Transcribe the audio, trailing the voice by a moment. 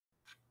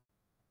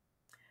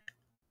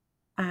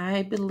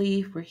I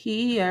believe we're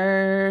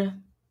here.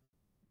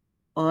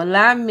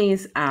 Hola,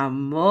 mis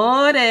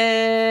amores.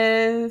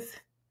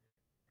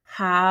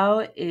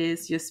 How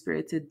is your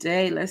spirit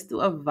today? Let's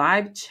do a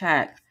vibe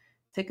check.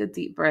 Take a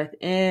deep breath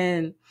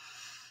in.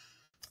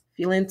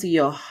 Feel into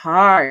your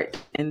heart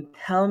and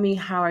tell me,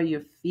 how are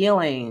you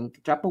feeling?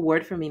 Drop a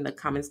word for me in the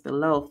comments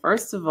below.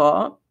 First of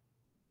all,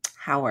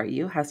 how are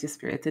you? How's your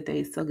spirit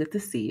today? So good to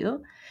see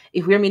you.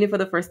 If we're meeting for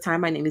the first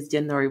time, my name is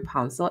January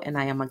Pouncil, and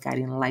I am a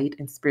guiding light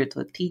and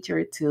spiritual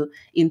teacher to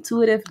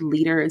intuitive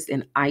leaders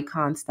and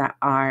icons that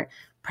are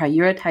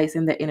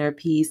prioritizing the inner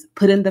peace,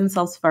 putting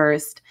themselves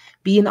first,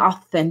 being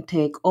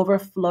authentic,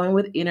 overflowing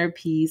with inner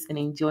peace, and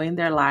enjoying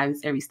their lives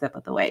every step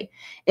of the way.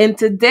 And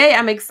today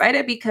I'm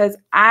excited because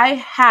I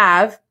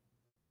have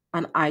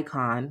an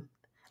icon.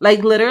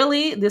 Like,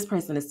 literally, this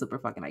person is super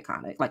fucking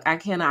iconic. Like, I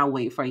cannot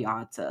wait for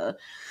y'all to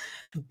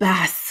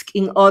bask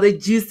in all the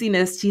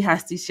juiciness she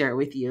has to share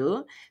with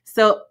you.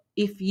 So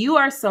if you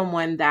are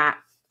someone that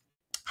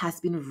has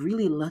been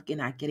really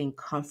looking at getting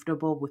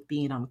comfortable with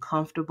being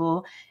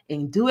uncomfortable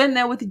and doing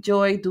that with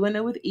joy, doing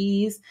it with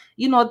ease,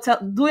 doing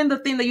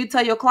the thing that you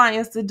tell your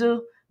clients to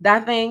do,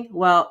 that thing,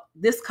 well,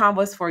 this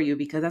combo is for you,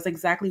 because that's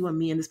exactly what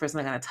me and this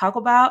person are going to talk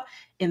about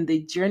in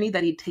the journey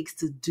that it takes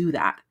to do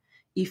that.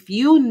 If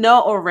you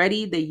know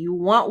already that you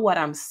want what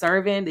I'm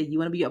serving, that you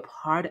want to be a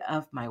part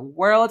of my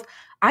world,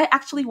 I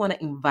actually want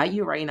to invite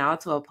you right now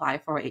to apply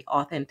for an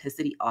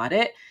authenticity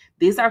audit.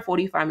 These are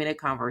 45-minute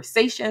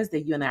conversations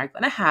that you and I are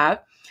going to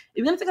have. If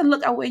you're going to take a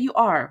look at where you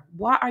are,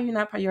 why are you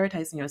not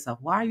prioritizing yourself?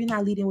 Why are you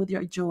not leading with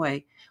your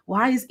joy?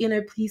 Why is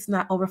inner peace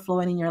not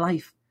overflowing in your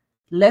life?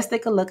 Let's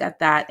take a look at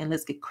that and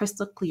let's get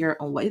crystal clear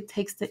on what it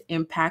takes to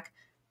impact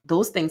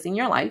those things in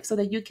your life so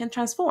that you can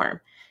transform.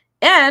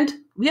 And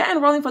we are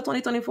enrolling for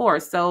 2024.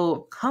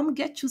 So come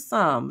get you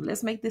some.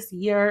 Let's make this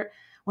year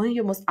one of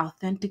your most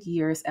authentic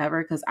years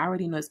ever, because I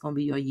already know it's going to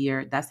be your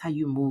year. That's how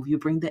you move. You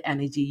bring the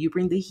energy, you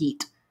bring the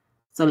heat.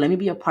 So let me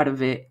be a part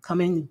of it.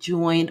 Come and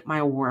join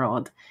my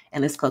world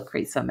and let's go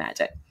create some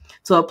magic.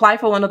 To apply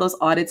for one of those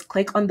audits,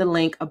 click on the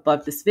link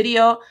above this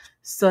video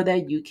so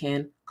that you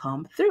can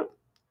come through.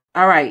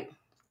 All right.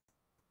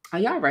 Are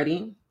y'all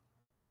ready?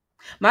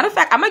 Matter of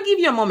fact, I'm going to give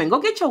you a moment.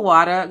 Go get your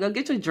water. Go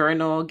get your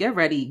journal. Get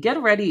ready.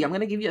 Get ready. I'm going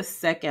to give you a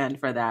second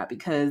for that,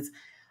 because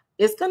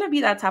it's going to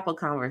be that type of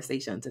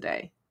conversation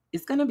today.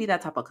 It's going to be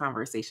that type of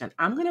conversation.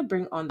 I'm going to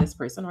bring on this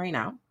person right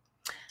now.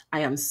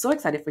 I am so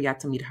excited for y'all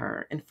to meet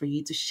her and for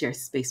you to share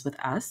space with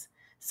us.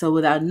 So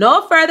without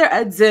no further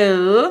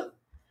ado,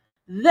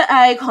 the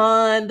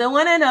icon, the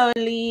one and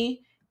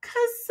only,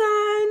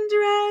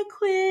 Cassandra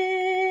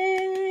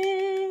Quinn.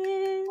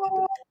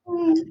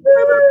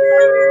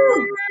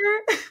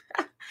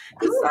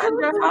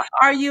 Cassandra, how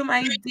are you,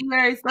 my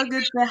dear? It's so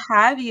good to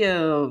have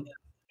you.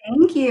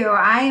 Thank you.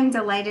 I am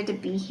delighted to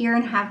be here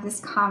and have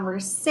this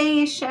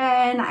conversation.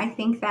 I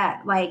think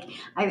that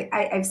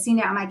I've seen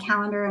it on my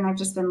calendar and I've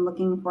just been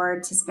looking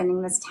forward to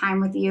spending this time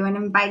with you and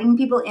inviting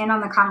people in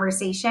on the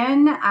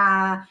conversation that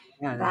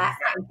I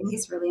think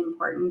is really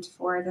important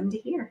for them to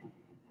hear.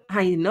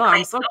 I know.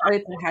 I'm so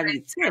excited to have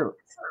you too.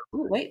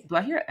 Ooh, wait, do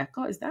I hear an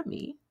echo? Is that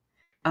me?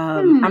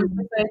 I'm so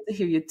excited to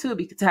hear you too,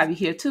 because to have you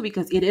here too,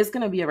 because it is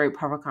going to be a very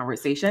powerful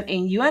conversation.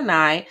 And you and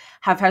I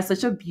have had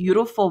such a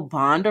beautiful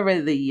bond over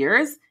the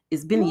years.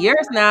 It's been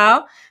years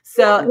now.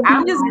 So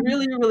I'm just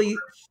really, really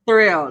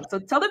thrilled. So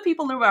tell the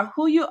people a little about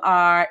who you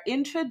are.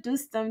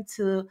 Introduce them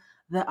to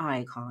the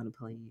icon,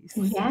 please.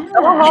 Yeah.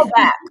 Don't hold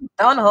back.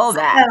 Don't hold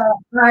back.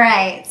 All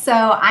right. So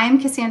I'm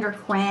Cassandra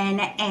Quinn,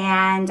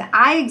 and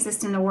I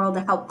exist in the world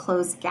to help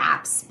close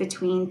gaps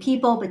between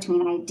people,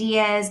 between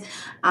ideas,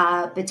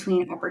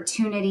 between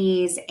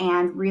opportunities,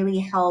 and really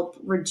help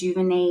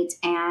rejuvenate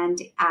and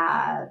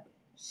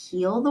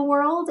heal the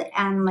world.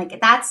 And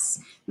that's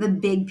the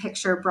big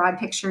picture, broad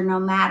picture, no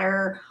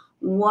matter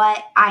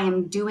what I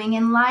am doing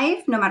in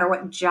life, no matter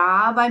what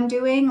job I'm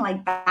doing,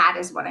 that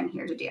is what I'm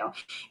here to do.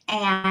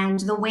 And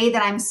the way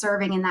that I'm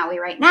serving in that way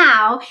right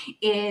now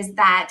is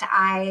that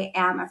I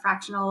am a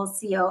fractional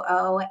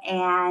COO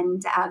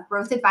and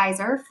growth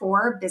advisor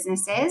for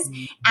businesses.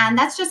 And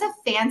that's just a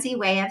fancy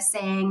way of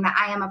saying that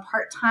I am a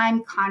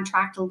part-time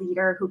contract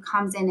leader who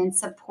comes in and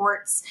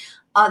supports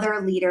other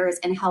leaders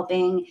in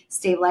helping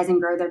stabilize and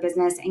grow their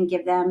business and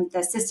give them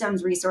the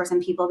systems, resource,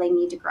 and people they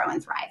need to grow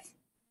and thrive.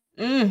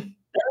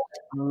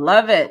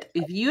 Love it.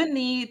 If you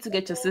need to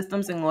get your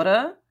systems in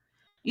order,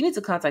 you need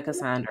to contact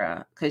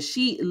Cassandra, because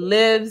she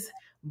lives,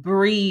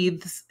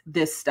 breathes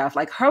this stuff.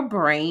 Like, her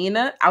brain,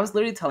 I was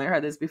literally telling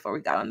her this before we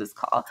got on this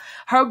call.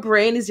 Her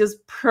brain is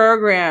just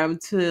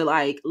programmed to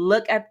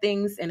look at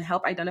things and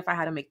help identify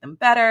how to make them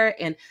better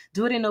and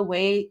do it in a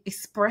way,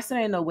 express it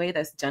in a way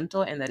that's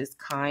gentle and that is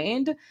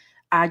kind.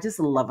 I just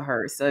love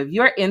her. So if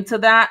you're into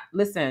that,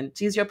 listen,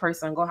 she's your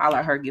person. Go holler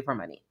at her, give her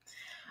money.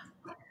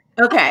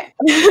 Okay.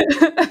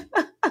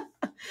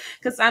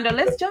 Cassandra,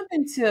 let's jump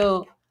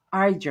into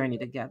our journey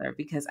together,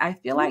 because I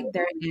feel like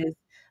there is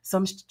so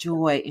much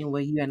joy in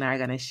what you and I are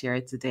going to share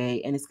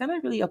today. And it's going to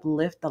really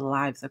uplift the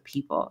lives of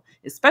people,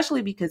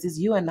 especially because it's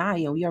you and I,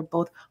 and we are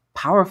both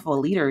powerful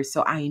leaders.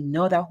 So I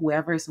know that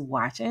whoever's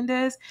watching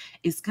this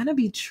is going to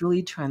be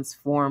truly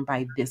transformed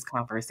by this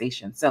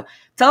conversation. So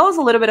tell us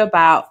a little bit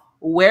about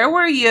where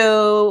were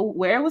you,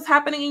 where was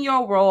happening in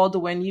your world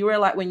when you were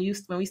like, when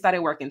we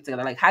started working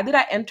together, like how did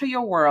I enter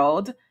your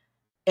world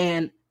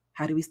and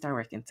how did we start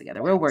working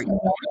together? Where were you?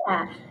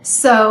 Yeah.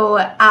 So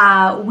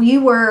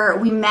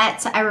we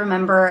met, I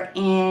remember,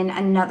 in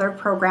another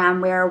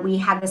program where we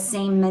had the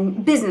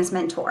same business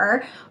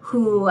mentor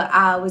who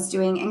was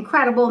doing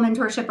incredible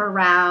mentorship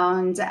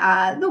around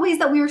the ways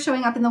that we were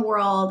showing up in the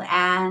world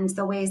and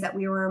the ways that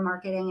we were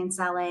marketing and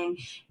selling.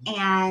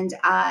 And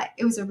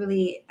it was a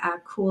really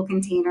cool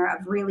container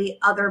of really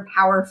other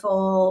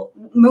powerful,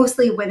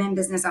 mostly women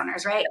business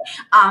owners, right?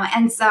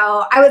 And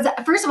so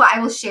first of all, I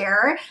will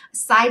share,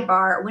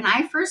 sidebar, when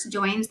I first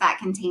joined that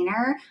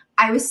container,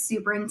 I was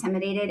super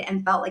intimidated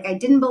and felt like I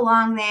didn't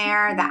belong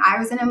there, that I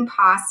was an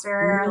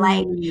imposter,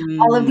 like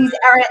all of these,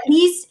 or at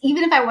least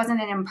even if I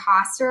wasn't an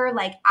imposter,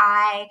 like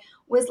I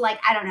was like,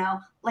 I don't know,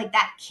 like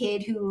that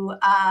kid who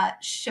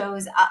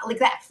shows up, like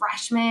that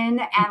freshman,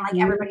 and like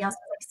everybody else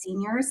was like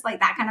seniors, like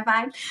that kind of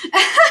vibe.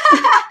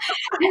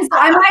 And so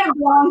I might have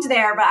belonged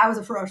there, but I was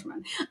a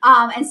freshman.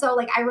 And so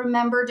like I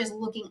remember just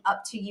looking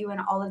up to you and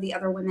all of the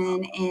other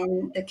women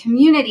in the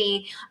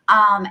community.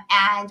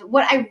 And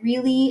what I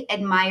really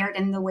admired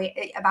in the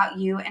way about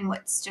you and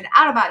what stood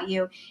out about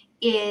you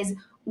is,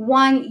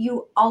 one,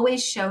 you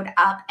always showed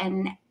up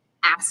and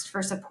asked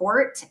for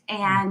support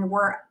and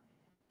were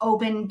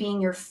open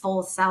being your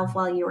full self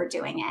while you were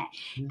doing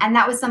it. And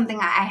that was something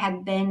I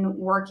had been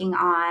working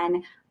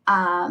on.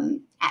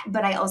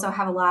 But I also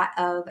have a lot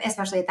of,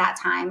 especially at that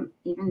time,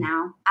 even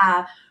now,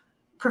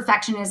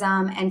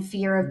 perfectionism and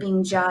fear of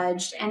being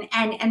judged,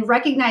 and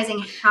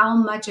recognizing how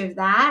much of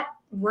that,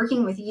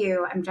 working with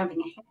you, I'm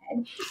jumping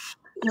ahead,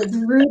 was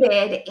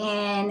rooted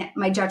in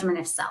my judgment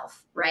of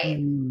self, right?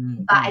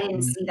 But I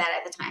didn't see that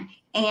at the time.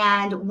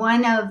 And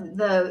one of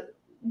the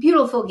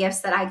beautiful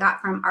gifts that I got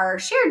from our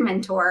shared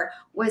mentor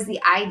was the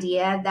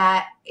idea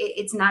that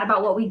it's not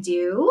about what we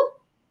do,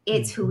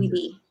 it's who we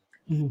be.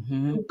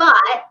 But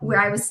where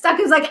I was stuck,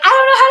 it was like, I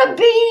don't know how to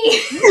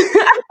be.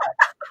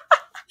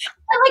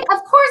 And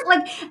of course,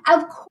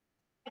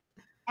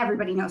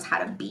 everybody knows how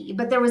to be,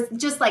 but there was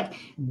just like,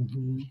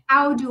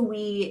 how do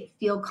we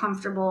feel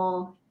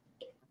comfortable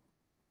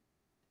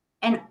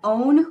and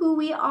own who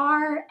we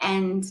are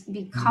and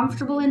be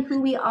comfortable in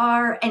who we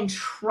are and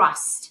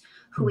trust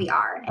who we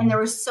are? And there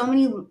were so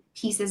many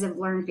pieces of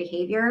learned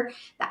behavior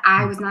that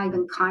I was not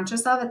even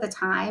conscious of at the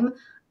time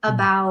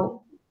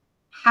about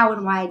how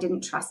and why I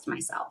didn't trust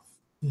myself.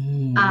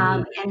 And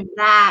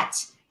that,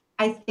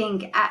 I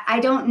think, I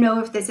don't know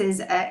if this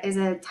is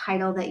a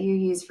title that you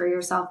use for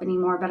yourself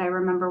anymore, but I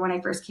remember when I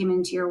first came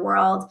into your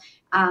world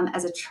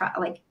as a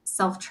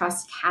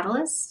self-trust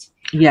catalyst.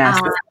 Yes.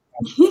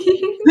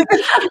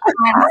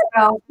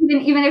 So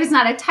even if it's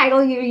not a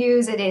title you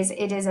use, it is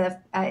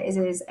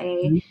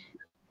a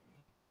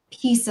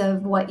piece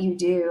of what you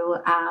do.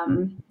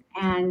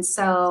 And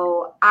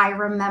so I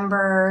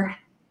remember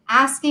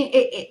asking,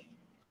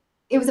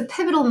 it was a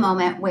pivotal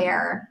moment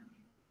where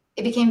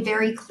it became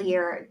very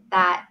clear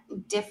that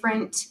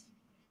different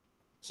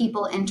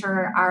people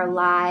enter our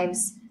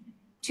lives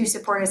to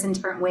support us in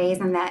different ways,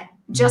 and that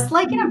just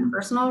like in a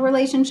personal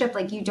relationship,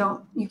 like you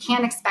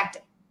can't expect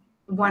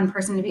one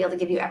person to be able to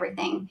give you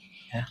everything.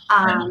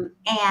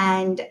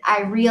 And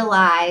I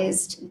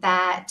realized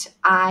that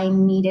I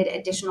needed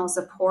additional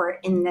support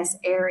in this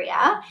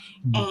area.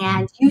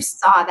 And you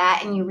saw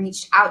that and you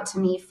reached out to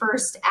me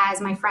first as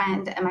my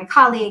friend and my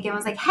colleague and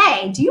was like,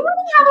 hey, do you want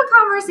to have a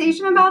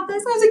conversation about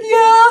this? I was like,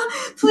 yeah,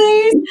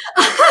 please.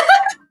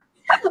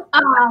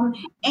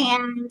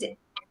 And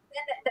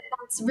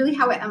that's really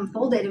how it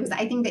unfolded. It was,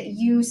 I think that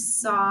you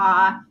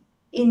saw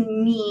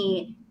in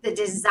me the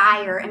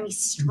desire and me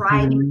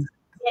striving to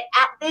get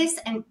at this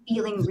and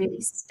feeling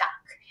really stuck.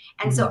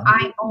 And so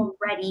I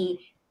already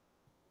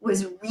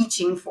was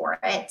reaching for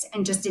it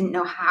and just didn't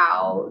know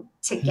how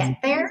to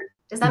get there.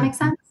 Does that make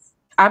sense?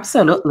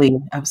 Absolutely.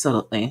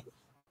 Absolutely.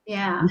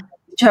 Yeah.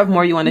 Do you have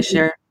more you want to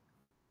share?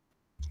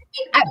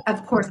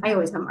 Of course, I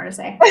always have more to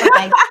say. But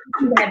like,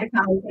 the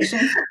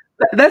conversation.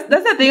 That's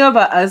the thing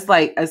about us,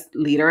 like as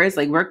leaders,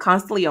 like we're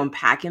constantly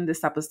unpacking this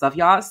type of stuff,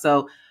 y'all.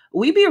 So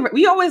we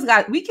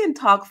can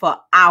talk for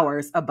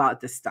hours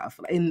about this stuff,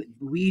 and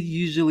we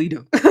usually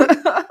do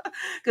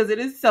because it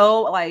is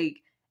so like,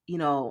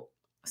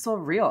 so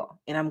real.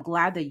 And I'm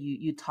glad that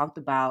you talked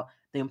about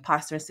the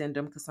imposter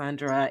syndrome,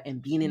 Cassandra,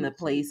 and being in a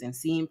place and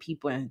seeing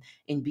people and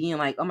being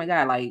like, oh my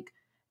God, like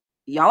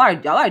y'all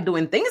are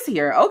doing things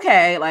here.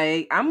 Okay,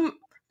 like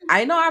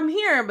I know I'm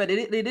here, but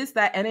it is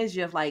that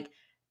energy of like,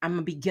 I'm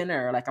a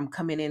beginner, like I'm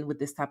coming in with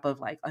this type of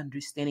like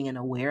understanding and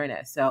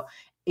awareness. So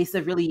it's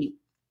a really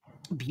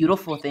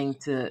beautiful thing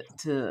to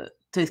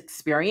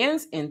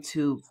experience and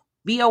to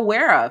be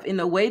aware of in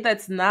a way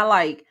that's not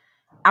like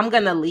I'm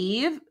gonna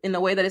leave, in a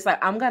way that it's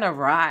like I'm gonna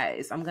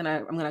rise. I'm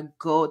gonna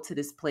go to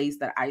this place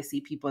that I see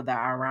people that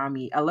are around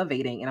me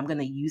elevating, and I'm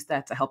gonna use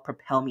that to help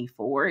propel me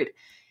forward.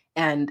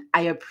 And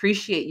I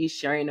appreciate you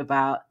sharing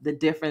about the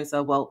difference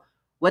of, well,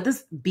 what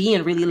does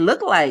being really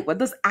look like? What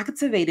does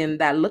activating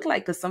that look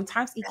like? Because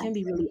sometimes it can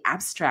be really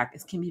abstract.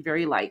 It can be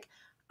very like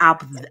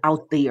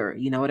out there.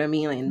 You know what I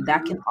mean? And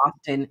that can Mhm.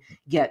 often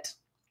get,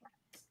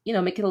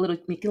 make it a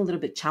little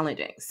bit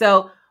challenging.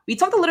 So we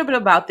talked a little bit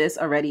about this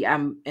already.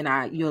 And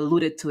you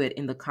alluded to it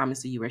in the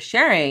comments that you were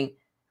sharing.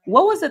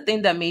 What was the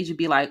thing that made you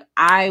be like,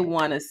 I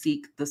want to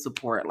seek the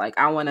support? Like,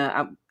 I want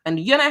to, and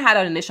you and I had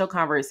an initial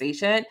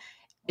conversation,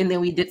 and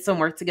then we did some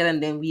work together,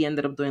 and then we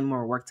ended up doing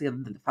more work together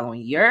the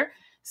following year.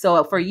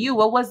 So for you,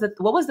 what was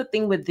the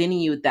thing within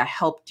you that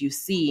helped you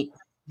see,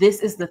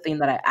 this is the thing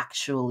that I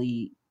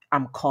actually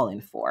am calling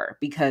for?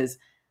 Because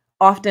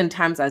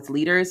oftentimes as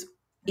leaders,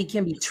 it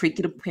can be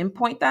tricky to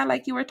pinpoint that,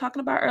 like you were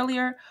talking about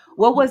earlier.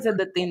 What was it,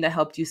 the thing that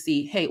helped you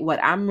see, hey, what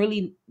I'm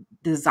really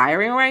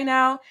desiring right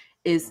now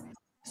is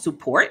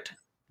support,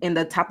 and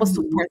the type of Mhm.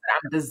 support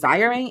that I'm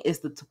desiring is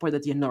the support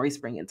that Nori's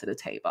bringing to the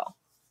table?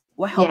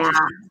 What helped Yeah,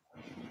 you?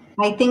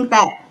 I think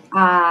that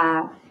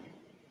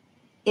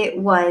it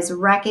was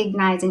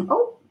recognizing.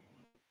 Oh,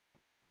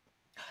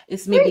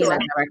 It's me there you being a are.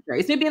 director.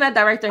 It's me being a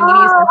director and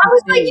giving you Oh, some I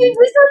was like, space. you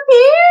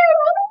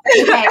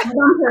disappeared. Okay, it was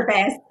on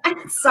purpose.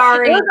 It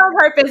Sorry. was on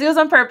purpose. It was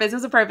on purpose. It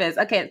was on purpose.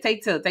 Okay,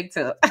 take two. Take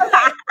two.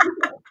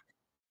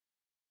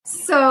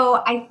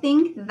 So I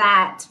think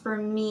that for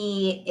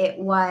me, it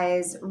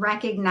was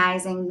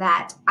recognizing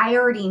that I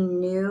already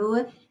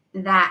knew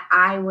that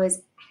I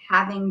was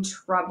having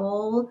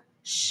trouble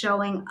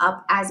showing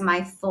up as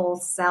my full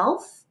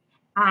self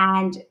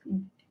and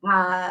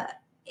uh,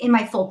 in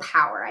my full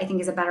power, I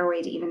think is a better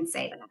way to even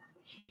say that.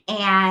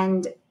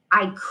 And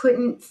I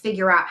couldn't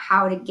figure out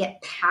how to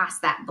get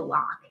past that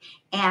block.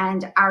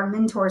 And our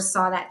mentor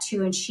saw that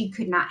too, and she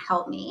could not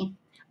help me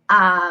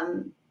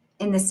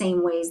in the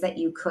same ways that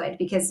you could,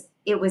 because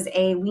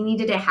we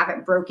needed to have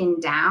it broken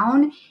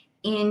down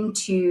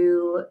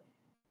into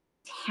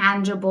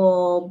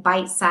tangible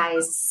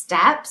bite-sized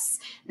steps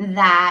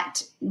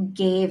that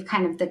gave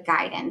kind of the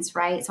guidance,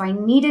 right? So I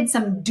needed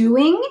some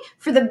doing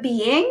for the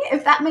being,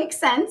 if that makes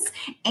sense,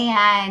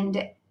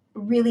 and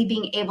really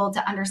being able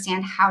to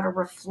understand how to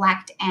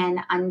reflect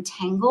and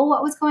untangle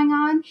what was going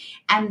on.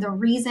 And the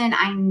reason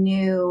I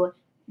knew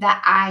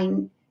that I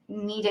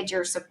needed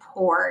your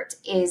support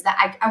is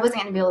that I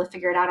wasn't going to be able to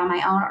figure it out on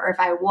my own, or if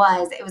I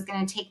was, it was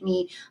going to take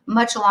me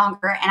much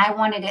longer, and I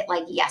wanted it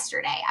like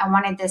yesterday. I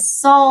wanted this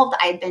solved.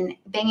 I'd been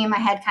banging my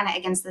head kind of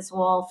against this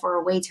wall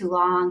for way too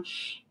long,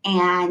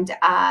 and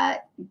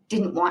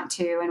didn't want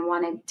to, and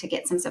wanted to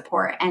get some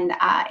support. And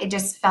it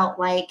just felt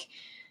like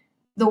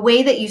the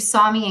way that you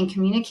saw me and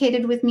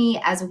communicated with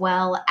me, as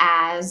well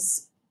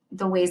as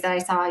the ways that I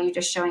saw you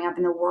just showing up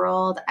in the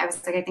world, I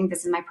was like, I think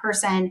this is my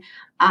person.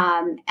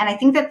 And I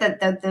think that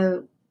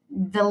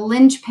the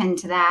linchpin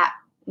to that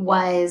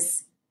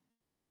was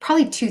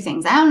probably two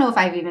things. I don't know if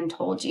I've even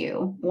told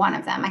you one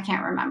of them. I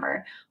can't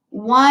remember.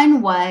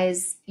 One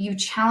was you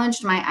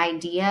challenged my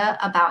idea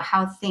about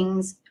how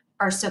things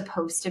are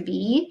supposed to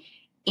be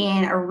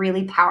in a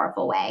really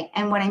powerful way.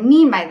 And what I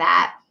mean by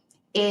that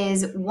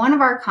is one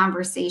of our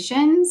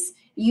conversations,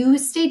 you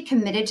stayed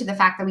committed to the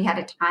fact that we had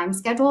a time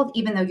scheduled,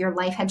 even though your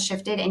life had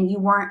shifted and you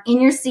weren't in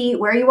your seat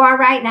where you are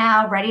right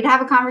now, ready to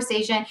have a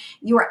conversation.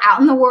 You were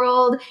out in the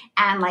world,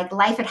 and like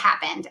life had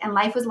happened and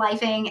life was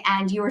lifing,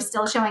 and you were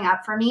still showing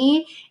up for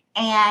me.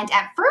 And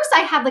at first I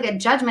had like a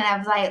judgment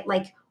of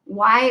like,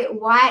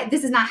 why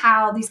this is not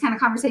how these kind of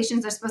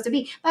conversations are supposed to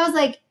be. But I was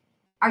like,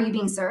 are you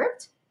being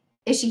served?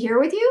 Is she here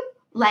with you?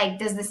 Like,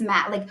 does this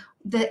matter? Like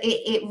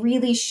it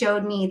really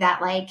showed me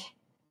that like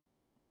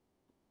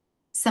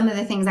some of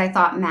the things I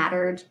thought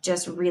mattered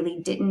just really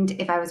didn't,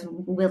 if I was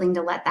willing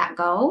to let that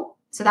go.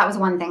 So that was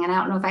one thing. And I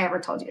don't know if I ever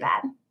told you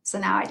that. So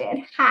now I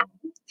did. Ha.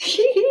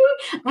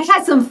 I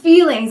had some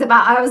feelings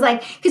about, I was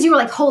like, because you were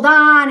like, hold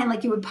on. And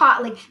like you would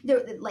pop, like,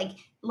 there,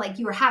 like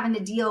you were having to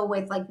deal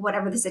with like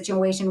whatever the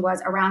situation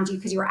was around you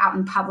because you were out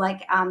in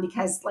public,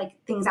 because like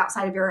things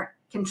outside of your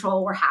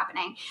control were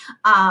happening.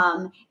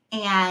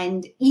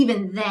 And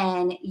even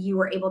then, you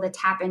were able to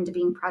tap into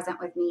being present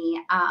with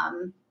me.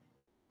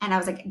 And I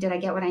was like, did I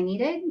get what I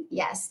needed?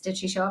 Yes. Did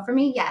she show up for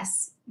me?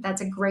 Yes. That's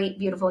a great,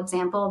 beautiful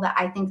example that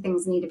I think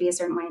things need to be a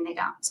certain way and they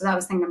don't. So that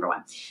was thing number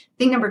one.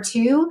 Thing number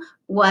two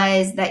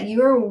was that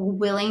you were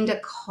willing to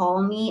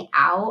call me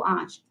out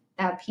on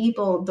that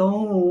people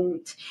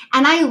don't.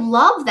 And I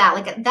love that.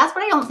 Like, that's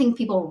what I don't think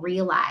people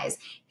realize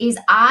is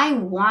I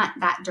want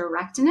that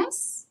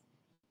directness,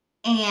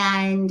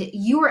 and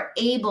you were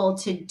able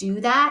to do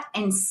that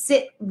and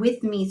sit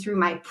with me through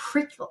my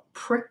prickliness.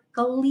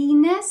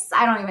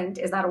 I don't even,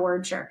 is that a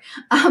word? Sure.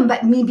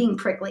 But me being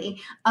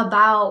prickly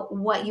about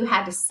what you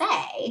had to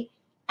say.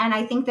 And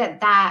I think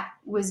that that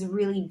was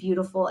really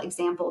beautiful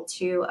example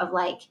too of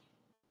like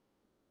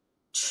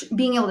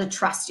being able to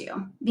trust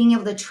you, being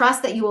able to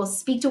trust that you will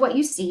speak to what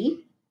you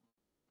see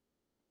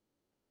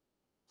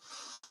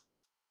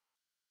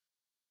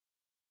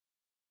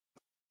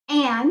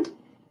and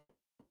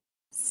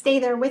stay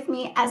there with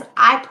me as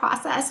I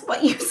process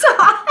what you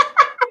saw.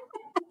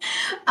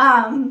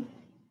 um,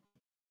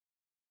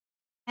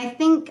 I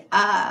think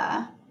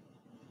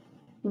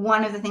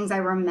one of the things I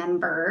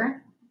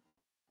remember,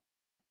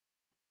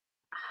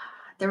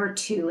 there were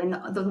two, and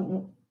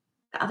the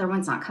other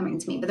one's not coming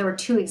to me, but there were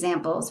two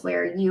examples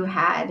where you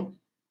had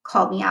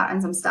called me out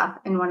on some stuff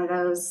in one of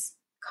those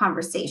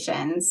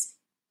conversations.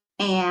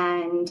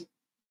 And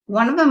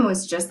one of them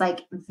was just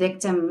like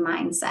victim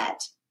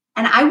mindset.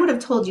 And I would have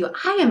told you,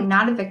 I am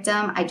not a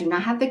victim. I do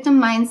not have victim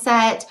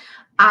mindset.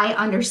 I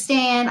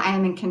understand. I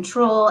am in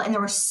control. And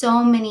there were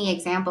so many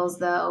examples,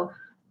 though,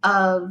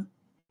 of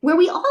where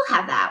we all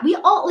have that. We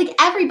all, like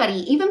everybody,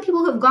 even people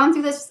who have gone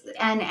through this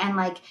and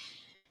like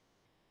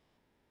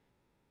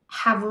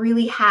have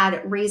really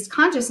had raised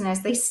consciousness,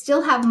 they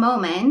still have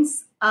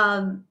moments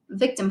of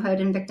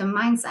victimhood and victim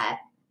mindset.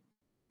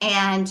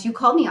 And you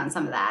called me on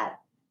some of that.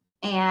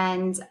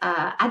 And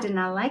I did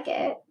not like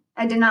it.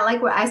 I did not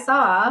like what I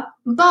saw,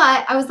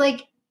 but I was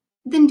like,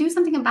 then do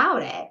something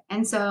about it.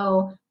 And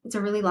so it's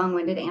a really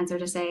long-winded answer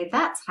to say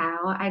that's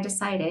how I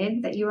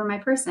decided that you were my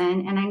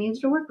person and I needed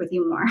to work with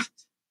you more.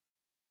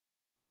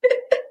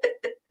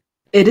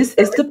 It's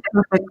the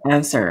perfect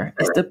answer.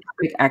 It's the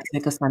perfect answer,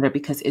 Cassandra,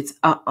 because it's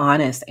an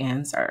honest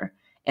answer.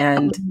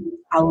 And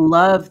I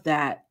love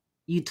that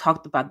you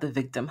talked about the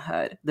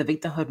victimhood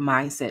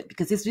mindset,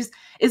 because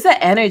it's an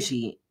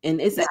energy, and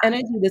it's an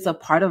energy that's a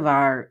part of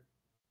our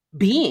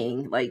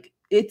being. Like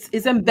it's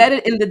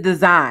embedded in the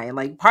design.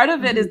 Like part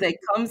of it is that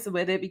comes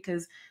with it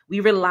because we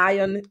rely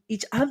on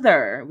each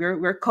other.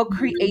 We're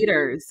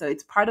co-creators, so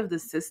it's part of the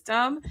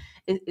system.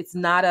 It's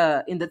not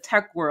a in the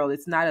tech world.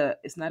 It's not a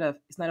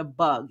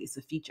bug. It's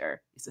a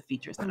feature. It's a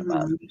feature. It's not a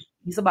bug.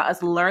 It's about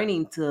us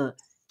learning to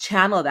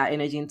channel that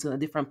energy into a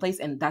different place,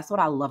 and that's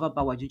what I love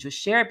about what you just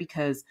shared,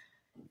 because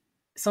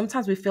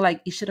sometimes we feel like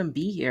it shouldn't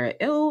be here.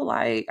 Ew,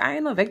 like I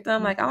ain't a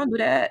victim. Like I don't do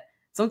that.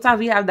 Sometimes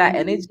we have that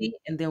energy,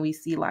 and then we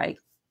see like,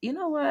 you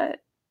know what?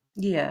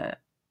 Yeah,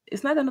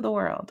 it's not the end of the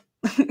world.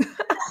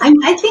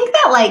 I think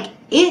that like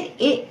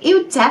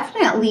it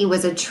definitely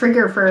was a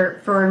trigger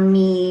for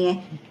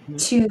me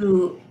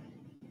to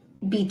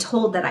be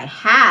told that I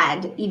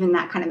had even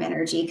that kind of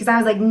energy, because I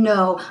was like,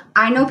 no,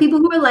 I know people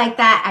who are like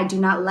that. I do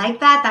not like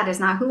that. That is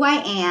not who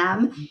I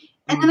am.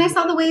 And then I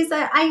saw the ways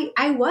that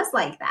I was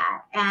like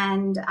that,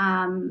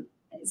 and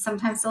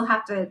sometimes still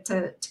have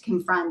to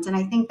confront. And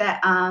I think that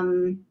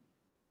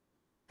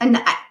and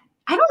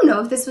I don't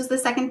know if this was the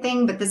second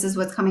thing, but this is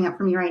what's coming up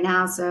for me right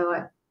now.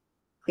 So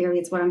clearly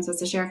it's what I'm supposed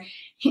to share,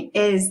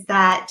 is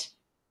that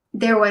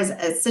there was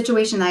a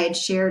situation I had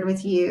shared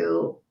with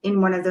you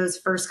in one of those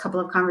first couple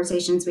of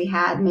conversations we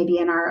had, maybe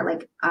in our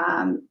like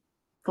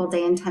full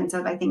day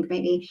intensive, I think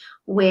maybe,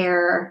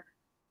 where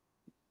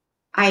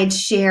I had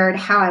shared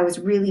how I was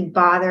really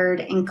bothered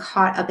and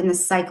caught up in the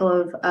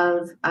cycle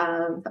of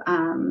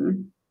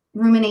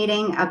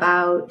ruminating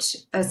about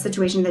a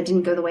situation that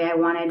didn't go the way I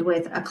wanted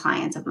with a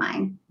client of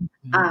mine.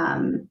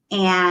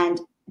 And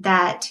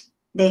that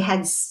they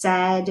had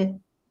said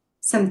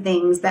some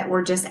things that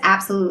were just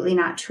absolutely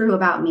not true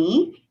about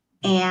me.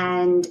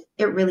 And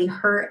it really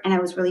hurt. And I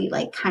was really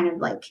like, kind of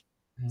like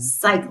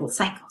cycle.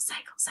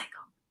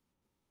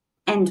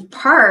 And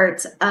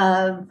part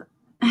of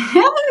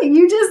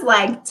you just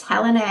like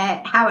telling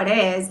it how it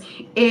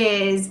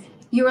is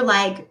you were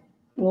like,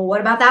 well,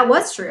 what about that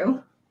was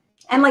true?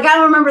 And like, I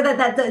don't remember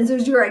that those were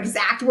your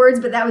exact words,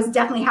 but that was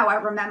definitely how I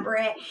remember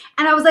it.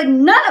 And I was like,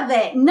 none of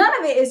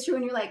it is true.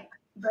 And you're like,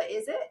 but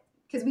is it?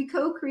 Because we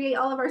co-create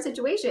all of our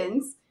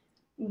situations.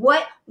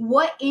 What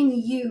in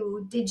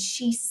you did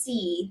she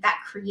see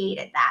that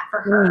created that for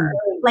her?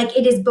 Like,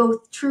 it is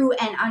both true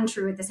and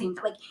untrue at the same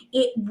time. Like,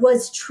 it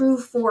was true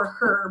for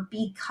her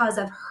because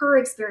of her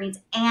experience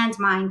and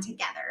mine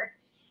together.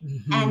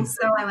 And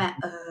so I went,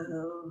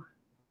 oh,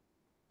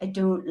 I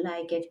don't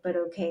like it, but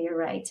okay, you're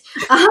right.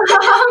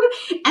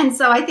 And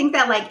so I think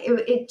that like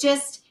it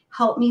just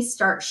helped me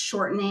start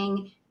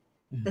shortening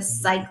the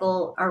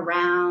cycle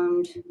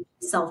around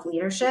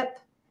self-leadership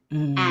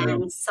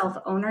and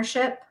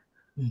self-ownership,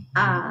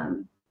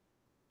 and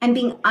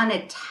being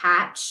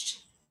unattached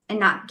and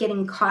not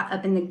getting caught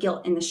up in the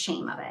guilt and the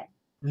shame of it.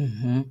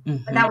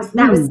 But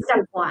that was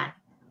step one.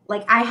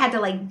 Like, I had to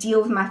like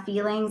deal with my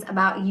feelings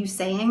about you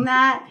saying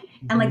that,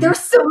 and like there were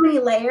so many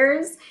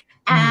layers,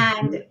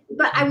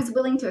 but I was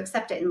willing to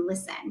accept it and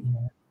listen.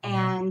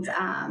 And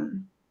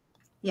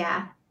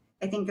yeah,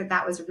 I think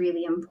that was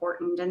really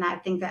important, and I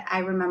think that I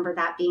remember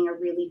that being a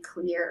really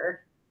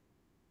clear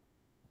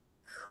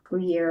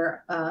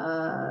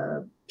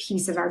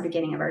piece of our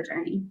beginning of our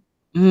journey.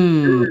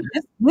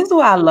 This is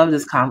why I love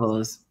this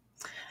convos.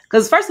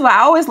 Because first of all, I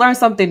always learn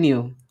something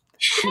new.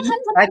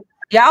 Like,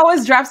 you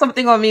always drop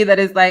something on me that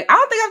is like, I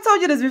don't think I've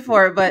told you this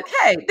before, but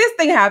hey, this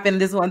thing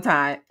happened this one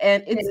time.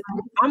 And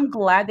I'm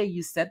glad that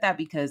you said that,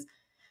 because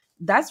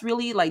that's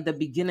really like the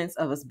beginnings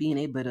of us being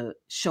able to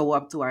show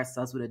up to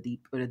ourselves with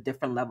a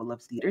different level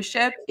of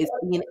leadership. Is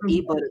being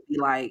able to be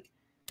like,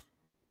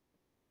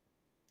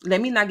 let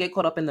me not get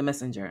caught up in the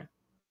messenger.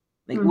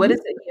 Like, what is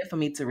it here for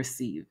me to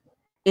receive?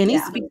 It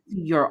needs to be to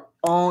your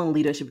own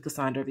leadership,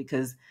 Cassandra,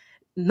 because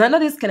none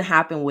of this can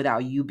happen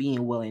without you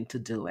being willing to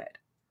do it.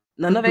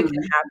 None of it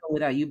can Mhm. happen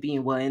without you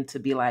being willing to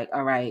be like,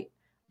 all right,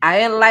 I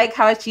didn't like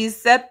how she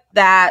said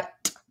that.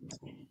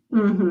 And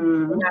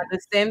Mhm. at the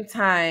same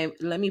time,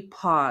 let me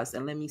pause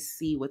and let me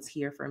see what's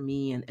here for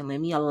me, and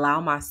let me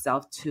allow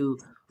myself to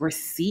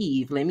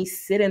receive. Let me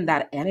sit in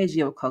that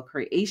energy of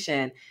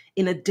co-creation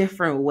in a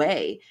different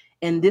way.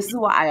 And this is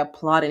why I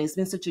applaud. And it's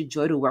been such a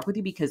joy to work with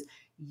you because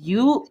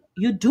you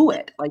do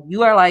it. Like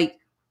you are like,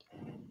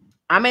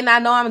 I may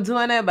not know I'm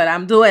doing it, but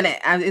I'm doing it.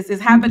 And it's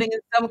happening in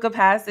some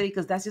capacity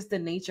because that's just the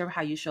nature of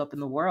how you show up in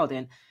the world.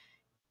 And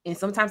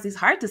sometimes it's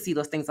hard to see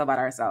those things about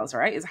ourselves,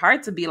 right? It's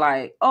hard to be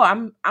like, oh,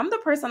 I'm the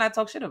person I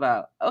talk shit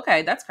about.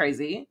 Okay, that's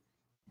crazy.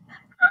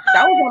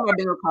 That was on my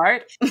bingo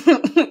card.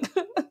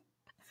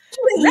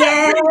 Not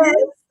Yes. me.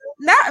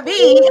 Not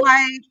me.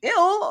 Like,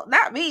 ew,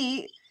 not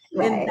me.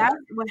 And Right. that's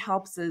what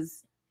helps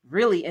us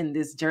really in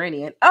this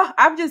journey. And oh,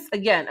 I'm just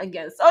again,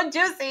 so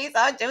juicy,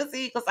 so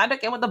juicy. Cassandra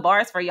came with the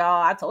bars for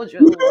y'all. I told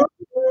you.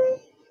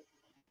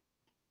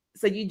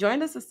 So you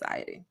joined the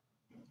society.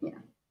 Yeah.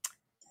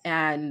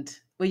 And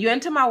well, you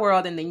enter my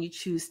world and then you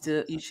choose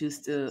to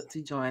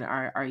join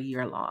our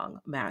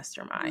year-long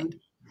mastermind.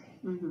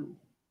 Mhm.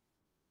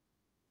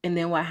 And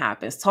then what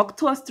happens? Talk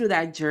to us through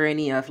that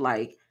journey of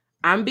like,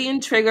 I'm being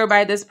triggered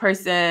by this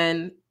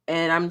person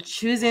and I'm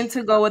choosing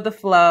to go with the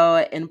flow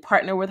and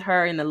partner with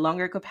her in a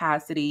longer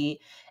capacity.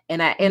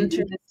 And I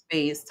enter Mhm. this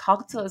space.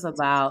 Talk to us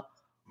about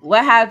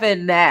what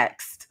happened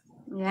next.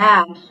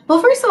 Yeah. Well,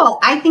 first of all,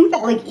 I think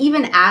that like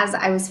even as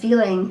I was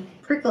feeling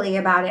prickly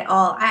about it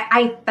all,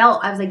 I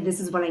felt I was like, this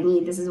is what I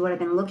need. This is what I've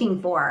been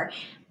looking for.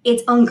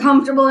 It's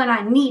uncomfortable and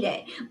I need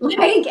it.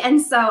 Like,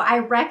 and so I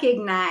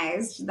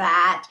recognized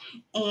that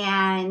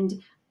and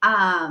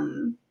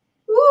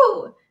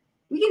woo,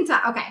 we can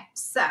talk. Okay,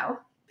 so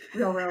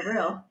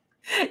real.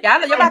 Yeah, I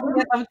know you're I about to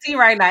get some tea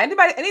right now.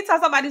 Anytime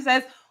somebody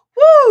says,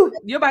 woo,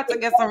 you're about to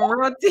get some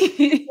real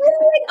tea.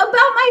 like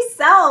about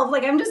myself.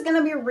 Like I'm just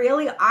gonna be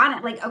really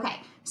honest. Like,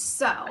 okay,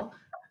 so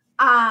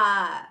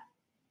uh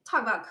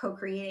talk about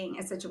co-creating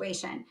a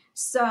situation.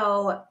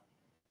 So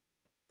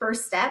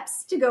first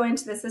steps to go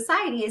into the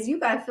society is you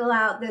got to fill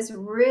out this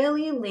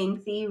really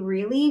lengthy,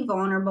 really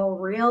vulnerable,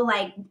 real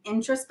like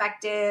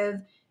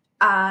introspective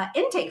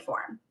intake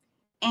form.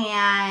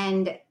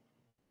 And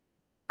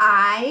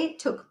I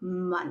took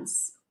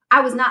months.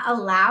 I was not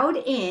allowed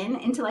in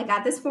until I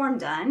got this form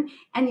done.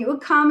 And you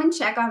would come and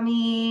check on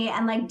me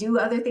and like do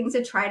other things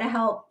to try to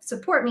help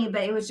support me.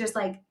 But it was just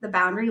like the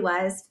boundary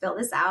was fill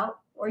this out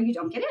or you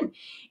don't get in.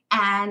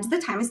 And the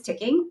time is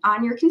ticking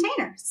on your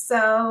container.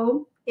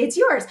 So it's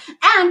yours.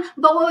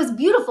 But what was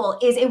beautiful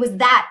is it was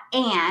that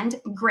and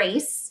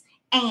grace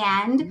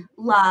and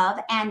love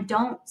and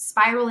don't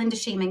spiral into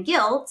shame and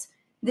guilt.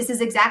 This is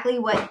exactly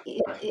what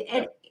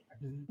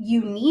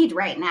you need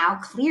right now,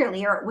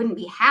 clearly, or it wouldn't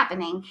be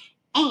happening.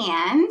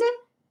 And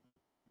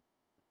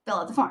fill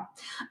out the form.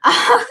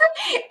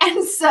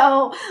 And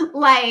so,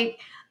 like,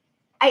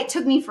 it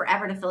took me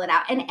forever to fill it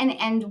out.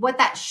 And what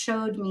that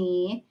showed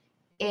me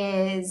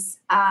is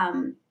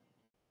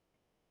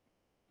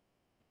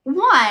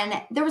one,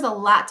 there was a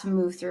lot to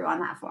move through on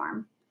that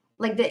form.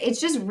 Like it's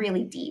just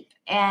really deep.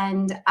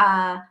 And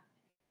I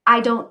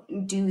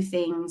don't do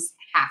things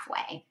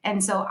halfway.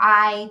 And so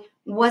I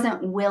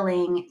wasn't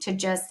willing to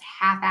just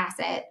half ass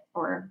it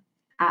or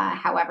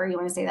however you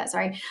want to say that,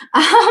 sorry.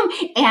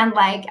 And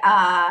like,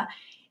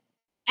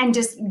 and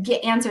just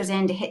get answers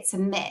in to hit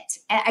submit.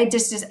 And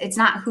it's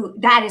not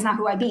that is not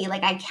who I be.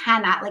 Like I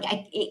cannot, like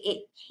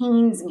it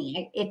pains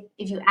me.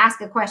 If you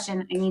ask a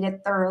question, I need to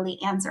thoroughly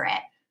answer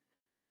it.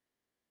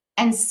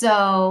 And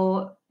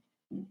so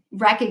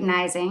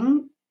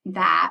recognizing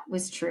that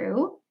was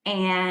true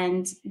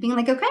and being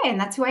like, okay, and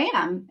that's who I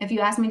am. If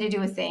you ask me to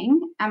do a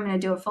thing, I'm going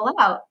to do it full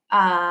out.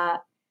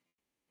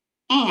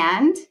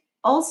 And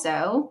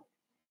also,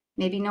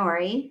 maybe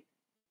Nori,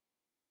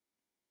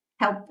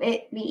 help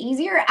it be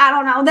easier. I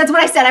don't know. That's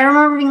what I said. I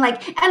remember being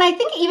like, and I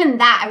think even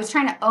that I was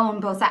trying to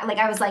own both sides. Like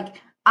I was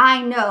like,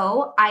 I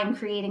know I'm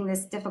creating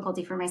this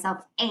difficulty for myself,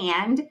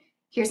 and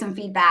here's some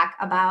feedback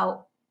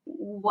about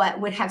what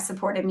would have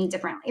supported me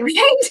differently,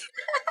 right?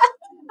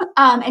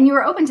 And you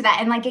were open to that.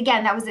 And like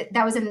again, that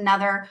was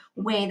another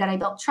way that I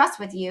built trust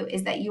with you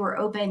is that you were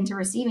open to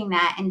receiving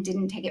that and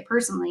didn't take it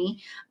personally.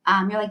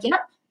 You're like,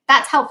 yep,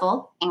 that's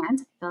helpful, and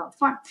fill out the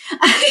form.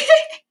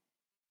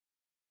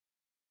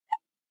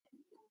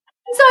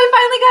 So I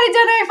finally got it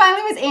done. I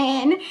finally was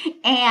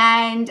in,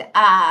 and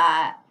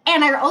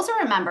I also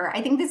remember.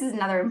 I think this is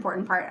another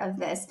important part of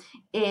this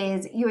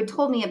is you had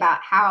told me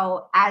about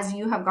how as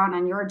you have gone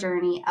on your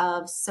journey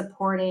of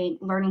supporting,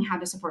 learning how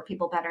to support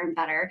people better and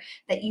better,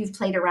 that you've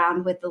played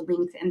around with the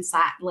length and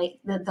like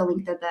the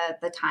length of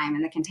the time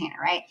in the container,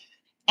 right?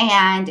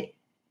 And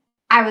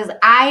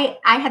I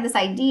had this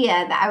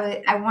idea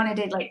that I wanted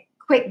to like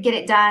quick get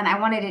it done. I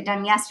wanted it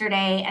done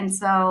yesterday, and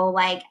so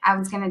like I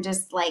was gonna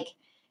just like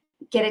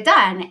get it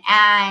done.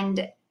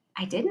 And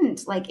I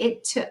didn't. Like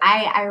it took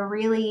I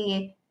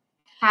really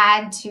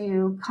had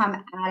to come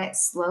at it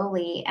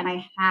slowly and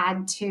I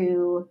had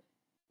to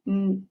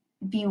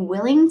be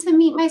willing to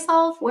meet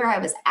myself where I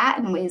was at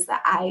in ways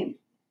that I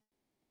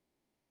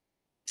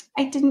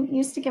I didn't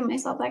used to give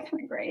myself that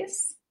kind of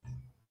grace.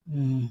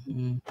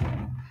 Mm-hmm.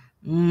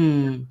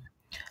 Mm.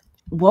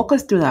 Walk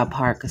us through that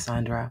part,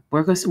 Cassandra.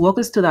 Walk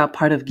us to that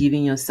part of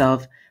giving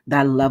yourself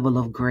that level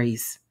of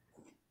grace,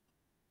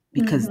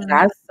 because Mm-hmm.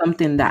 that's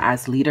something that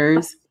as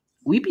leaders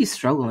we be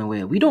struggling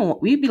with. We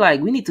be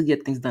like, we need to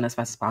get things done as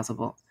fast as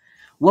possible.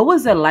 What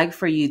was it like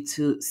for you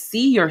to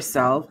see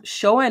yourself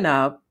showing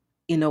up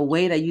in a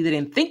way that you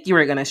didn't think you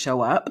were going to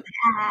show up,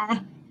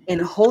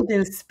 and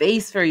holding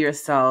space for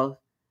yourself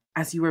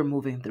as you were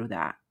moving through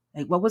that?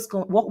 Like,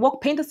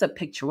 what paint us a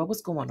picture. What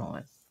was going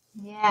on?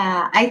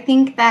 Yeah, I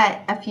think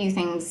that a few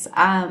things.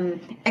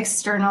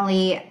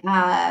 Externally,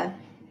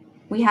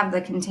 we have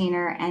the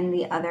container and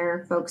the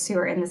other folks who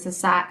are in the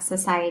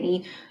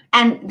society,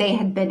 and they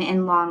had been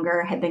in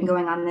longer, had been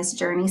going on this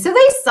journey. So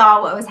they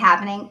saw what was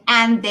happening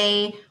and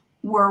they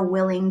were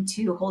willing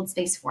to hold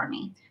space for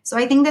me. So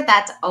I think that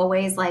that's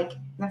always like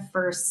the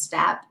first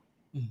step,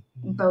 Mhm.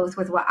 both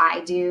with what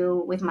I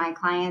do with my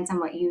clients and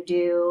what you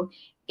do,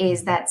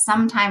 is that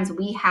sometimes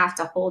we have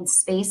to hold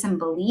space and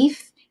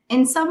belief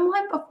in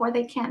someone before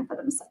they can for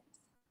themselves.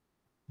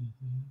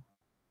 Mhm.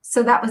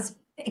 So that was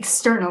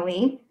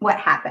externally what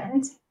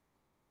happened.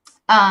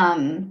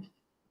 Um,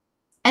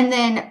 and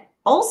then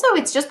also,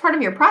 it's just part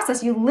of your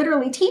process. You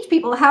literally teach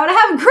people how to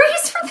have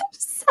grace for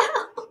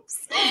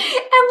themselves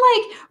and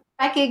like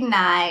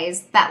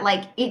recognize that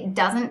like it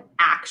doesn't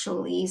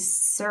actually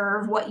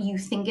serve what you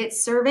think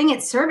it's serving.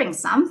 It's serving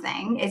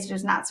something, it's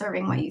just not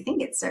serving what you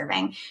think it's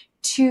serving.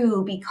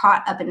 To be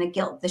caught up in the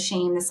guilt, the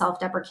shame, the self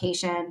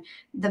deprecation,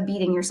 the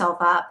beating yourself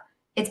up.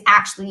 It's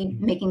actually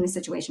making the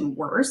situation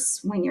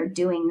worse when you're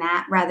doing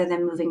that rather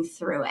than moving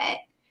through it.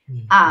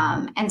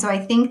 Mhm. And so I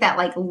think that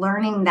like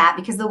learning that,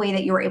 because the way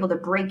that you were able to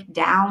break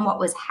down what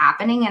was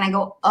happening, and I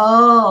go,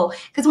 oh,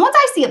 because once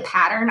I see a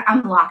pattern,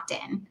 I'm locked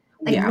in.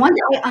 Like Yeah. once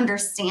I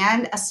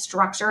understand a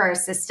structure or a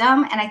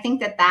system, and I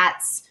think that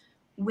that's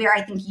where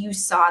I think you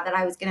saw that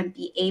I was going to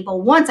be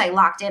able, once I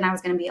locked in, I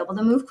was going to be able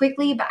to move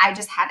quickly, but I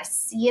just had to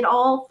see it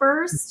all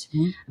first.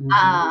 Mhm. Mhm.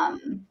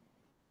 Um,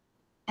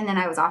 and then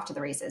I was off to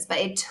the races. But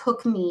it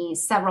took me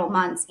several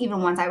months,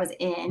 even once I was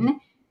in,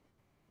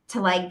 to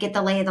like get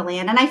the lay of the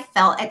land. And I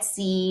felt at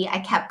sea. I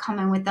kept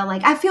coming with the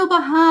like, I feel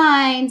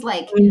behind,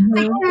 like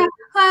Mhm.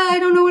 I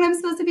don't know what I'm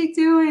supposed to be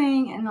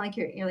doing. And like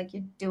you're like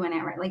you're doing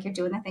it right, like you're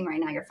doing the thing right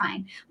now. You're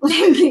fine.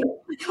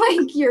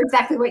 Like you're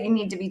exactly what you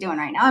need to be doing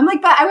right now. I'm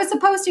like, but I was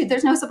supposed to.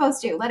 There's no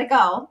supposed to. Let it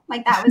go.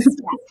 Like that was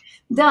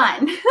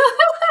done.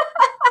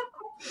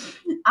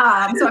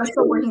 So I'm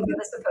still working through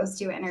the supposed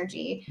to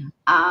energy.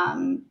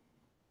 And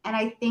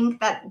I think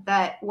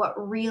that what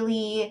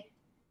really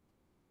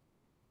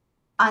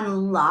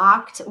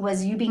unlocked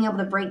was you being able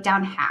to break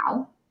down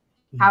how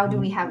do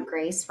we Mhm. have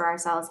grace for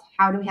ourselves,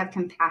 how do we have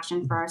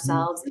compassion for Mhm.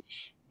 ourselves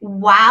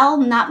while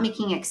not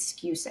making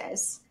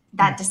excuses.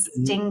 That Mhm.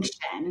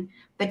 distinction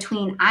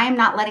between I am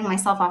not letting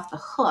myself off the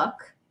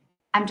hook,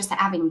 I'm just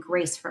having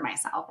grace for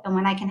myself. And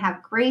when I can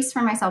have grace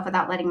for myself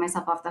without letting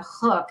myself off the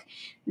hook,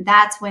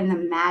 that's when the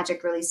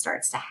magic really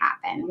starts to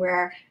happen,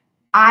 where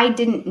I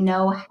didn't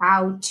know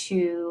how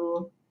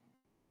to,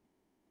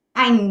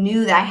 I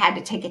knew that I had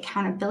to take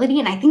accountability,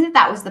 and I think that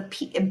that was a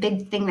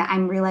big thing that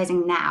I'm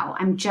realizing now.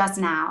 I'm just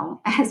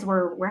now, as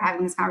we're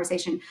having this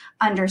conversation,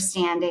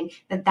 understanding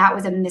that that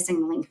was a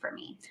missing link for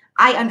me.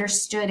 I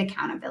understood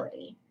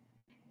accountability,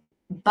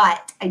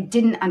 but I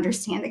didn't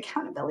understand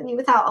accountability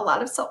without a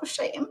lot of self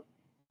shame.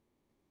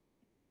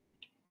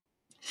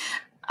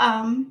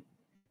 Um,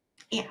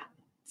 yeah.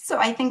 So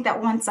I think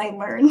that once I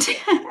learned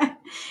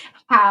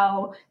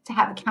how to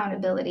have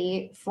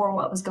accountability for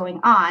what was going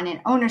on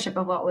and ownership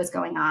of what was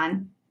going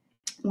on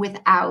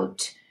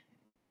without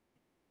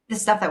the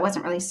stuff that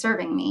wasn't really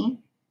serving me,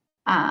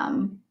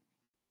 um,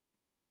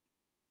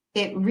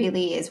 it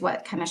really is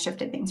what kind of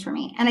shifted things for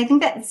me. And I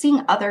think that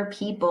seeing other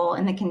people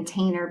in the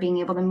container, being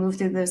able to move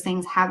through those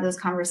things, have those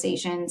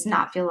conversations,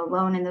 not feel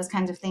alone in those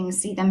kinds of things,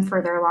 see them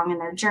further along in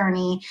their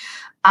journey.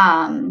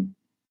 Um,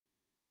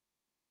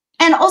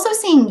 and also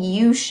seeing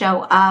you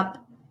show up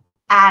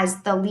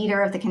as the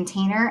leader of the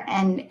container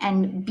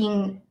and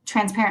being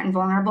transparent and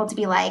vulnerable to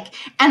be like,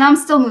 and I'm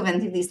still moving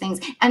through these things,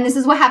 and this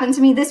is what happened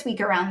to me this week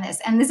around this,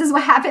 and this is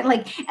what happened,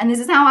 like, and this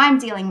is how I'm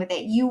dealing with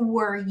it. You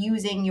were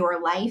using your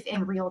life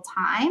in real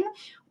time,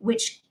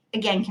 which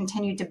again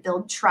continued to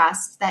build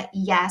trust that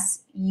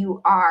yes,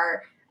 you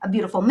are a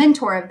beautiful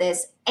mentor of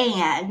this,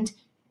 and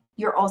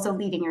you're also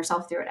leading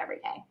yourself through it every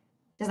day.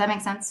 Does that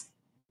make sense?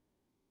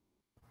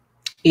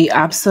 It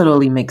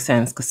absolutely makes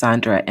sense,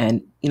 Cassandra.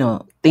 And,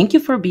 thank you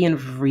for being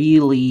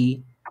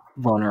really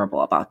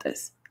vulnerable about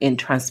this and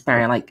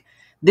transparent. Like,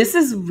 this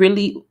is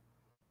really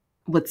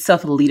what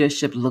self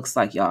leadership looks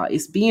like, y'all.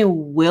 It's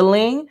being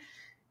willing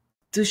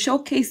to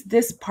showcase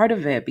this part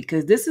of it,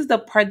 because this is the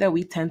part that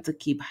we tend to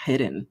keep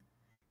hidden.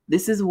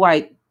 This is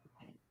why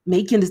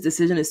making this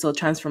decision is so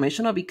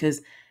transformational,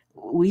 because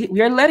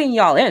we are letting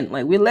y'all in.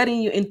 Like, we're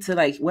letting you into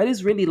like what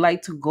it's really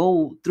like to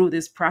go through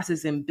this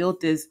process and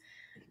build this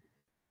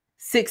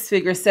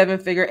 6-figure,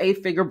 7-figure,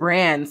 8-figure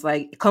brands,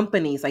 like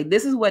companies. Like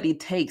this is what it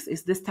takes.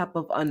 It's this type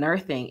of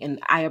unearthing. And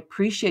I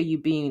appreciate you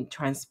being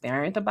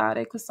transparent about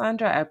it,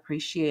 Cassandra. I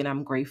appreciate and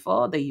I'm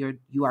grateful that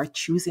you are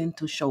choosing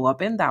to show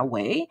up in that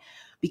way,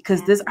 because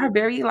Yeah. these are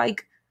very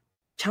like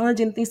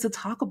challenging things to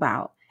talk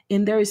about.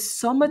 And there is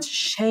so much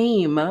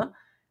shame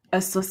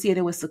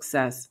associated with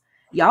success.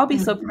 Y'all be Mhm.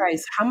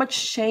 surprised how much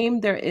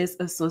shame there is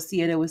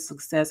associated with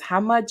success,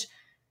 how much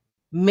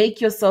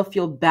make yourself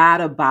feel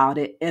bad about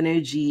it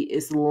energy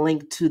is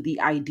linked to the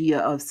idea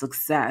of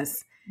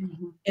success.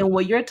 Mhm. And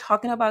what you're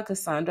talking about,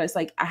 Cassandra, it's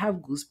like I have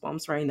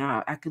goosebumps right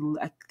now. I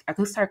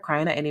could start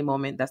crying at any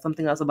moment. That's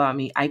something else about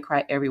me. I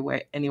cry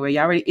everywhere, anywhere. You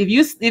already if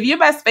you're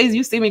my space,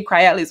 you see me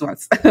cry at least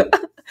once.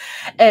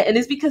 And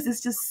it's because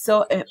it's just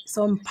so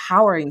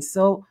empowering,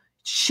 so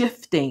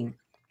shifting.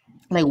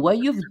 Like what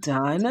you've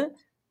done,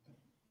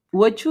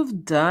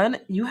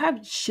 you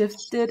have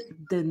shifted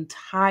the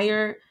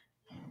entire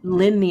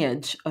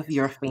lineage of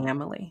your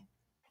family.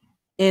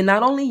 And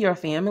not only your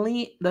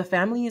family, the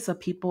families of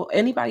people,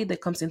 anybody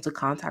that comes into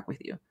contact with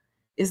you.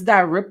 It's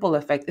that ripple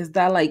effect. It's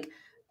that like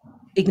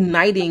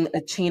igniting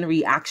a chain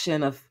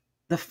reaction of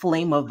the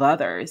flame of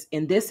others.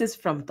 And this is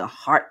from the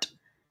heart.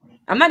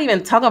 I'm not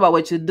even talking about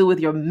what you do with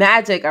your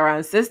magic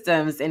around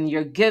systems and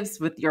your gifts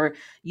with your,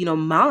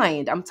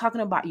 mind. I'm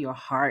talking about your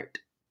heart.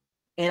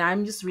 And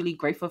I'm just really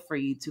grateful for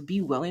you to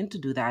be willing to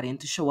do that and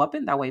to show up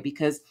in that way,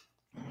 because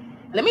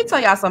let me tell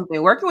y'all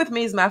something. Working with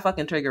me is not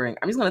fucking triggering.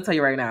 I'm just gonna tell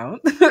you right now.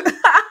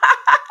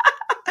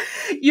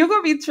 You're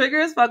gonna be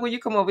triggered as fuck when you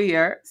come over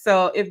here.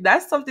 So if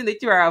that's something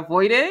that you are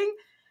avoiding,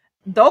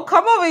 don't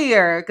come over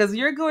here, because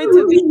you're going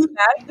to be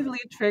massively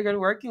triggered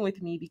working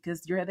with me,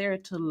 because you're there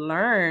to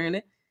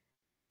learn,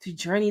 to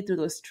journey through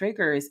those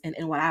triggers. And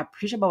what I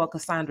appreciate about what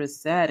Cassandra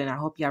said, and I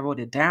hope y'all wrote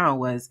it down,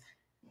 was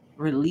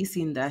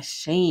releasing that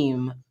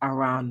shame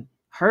around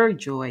her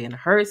joy and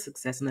her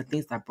success and the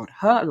things that brought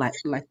her like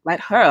light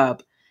her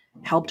up,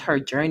 helped her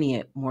journey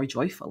it more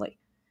joyfully.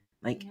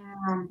 Like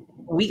Yeah.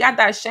 we got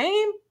that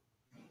shame.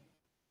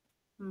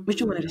 What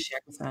you wanted Mhm. to share,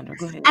 Cassandra?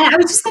 Go ahead. And I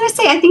was just going to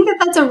say, I think that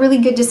that's a really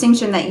good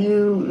distinction that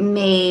you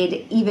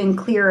made, even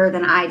clearer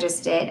than I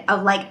just did.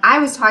 Of like, I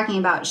was talking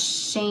about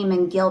shame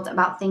and guilt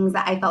about things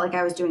that I felt like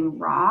I was doing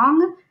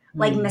wrong,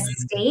 like Mm,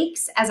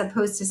 mistakes as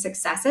opposed to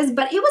successes.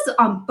 But it was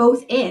on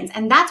both ends.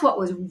 And that's what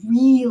was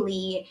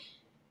really,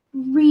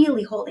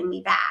 really holding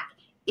me back,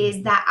 is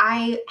mhm, that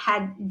I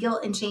had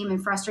guilt and shame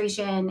and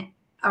frustration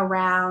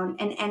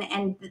around,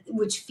 and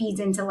which feeds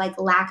into like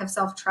lack of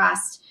self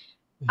trust,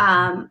 mhm,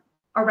 um,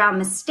 around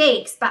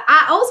mistakes, but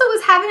I also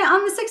was having it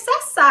on the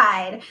success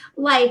side.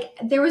 Like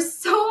there was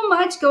so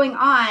much going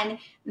on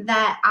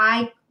that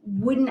I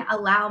wouldn't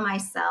allow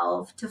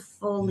myself to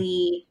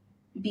fully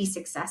be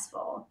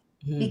successful,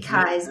 mhm,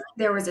 because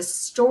there was a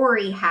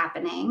story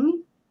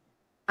happening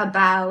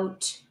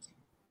about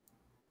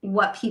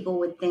what people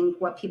would think,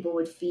 what people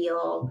would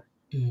feel.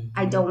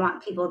 I mhm, don't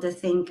want people to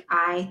think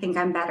I think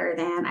I'm better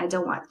than. I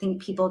don't want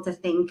think people to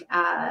think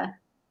that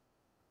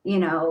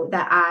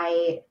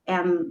I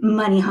am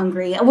money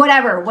hungry,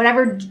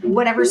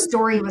 whatever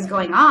story was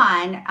going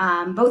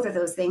on, both of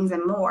those things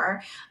and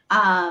more.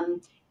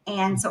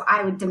 And so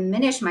I would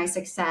diminish my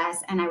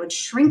success and I would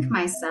shrink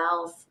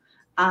myself.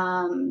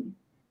 Um,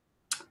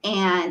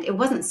 and it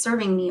wasn't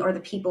serving me or the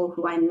people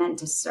who I meant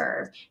to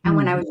serve. And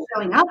when I was mhm,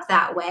 showing up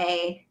that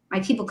way, my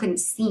people couldn't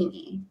see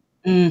me.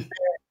 mm,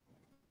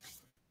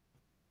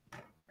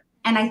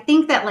 And I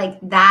think that like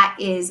that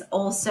is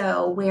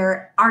also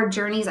where our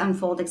journeys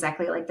unfold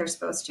exactly like they're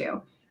supposed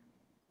to,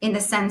 in the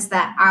sense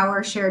that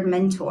our shared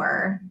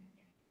mentor,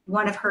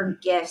 one of her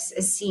gifts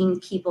is seeing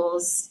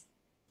people's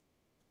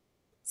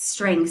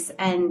strengths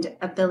and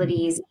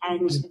abilities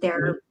and mhm,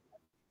 their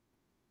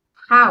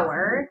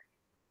power,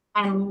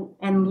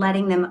 and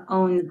letting them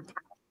own.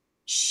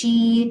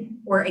 She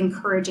were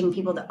encouraging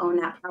people to own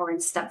that power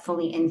and step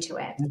fully into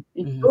it.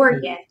 Your mhm,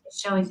 gift is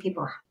showing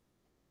people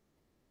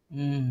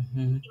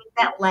mhm,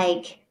 that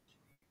like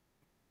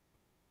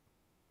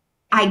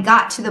I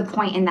got to the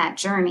point in that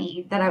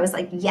journey that I was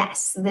like,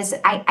 yes,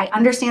 I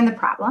understand the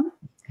problem.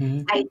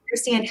 mhm, I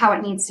understand how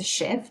it needs to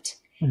shift.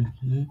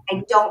 mhm,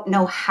 I don't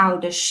know how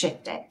to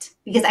shift it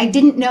because I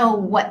didn't know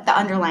what the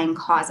underlying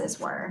causes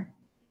were.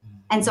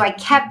 And so I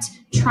kept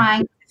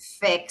trying to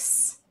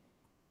fix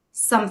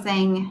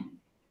something.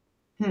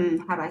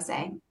 How do I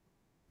say?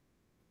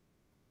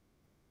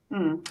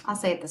 I'll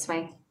say it this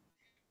way.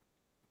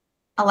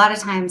 A lot of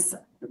times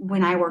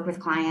when I work with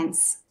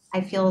clients,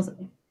 I feel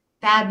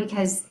bad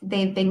because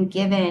they've been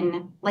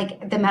given,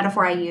 like the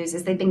metaphor I use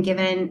is they've been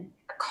given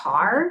a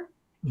car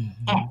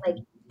and mhm, like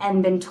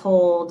and been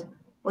told,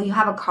 well, you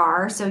have a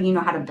car, so you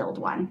know how to build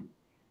one.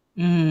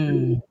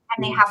 mm,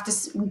 And they have to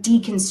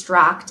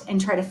deconstruct and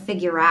try to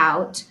figure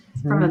out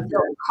from a mhm,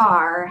 built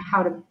car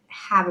how to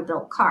have a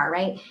built car,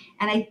 right?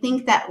 And I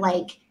think that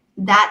like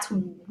that's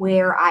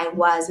where I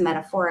was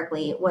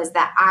metaphorically, was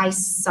that I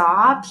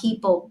saw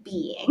people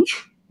being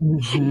in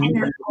mhm,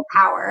 their full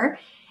power,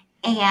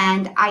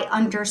 And I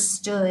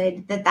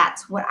understood that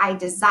that's what I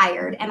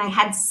desired. And I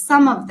had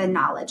some of the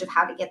knowledge of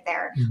how to get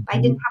there, but I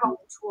didn't Mhm. have all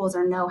the tools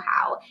or know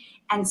how.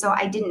 And so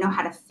I didn't know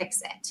how to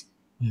fix it.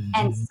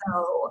 And Mhm.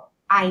 so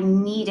I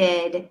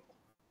needed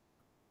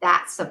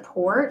that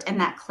support and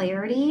that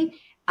clarity,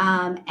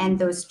 and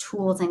those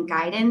tools and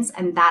guidance.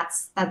 And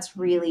that's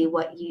really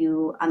what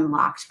you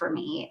unlocked for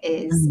me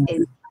is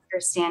Mhm.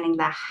 understanding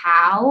the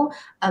how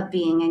of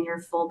being in your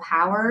full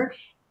power,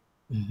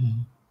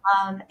 Mhm.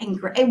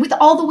 and with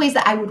all the ways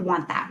that I would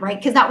want that, right?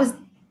 Because that was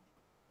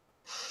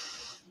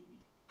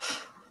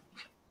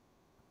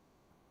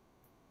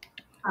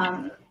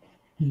um,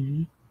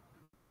 Mhm.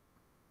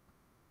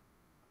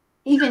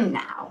 even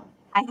now,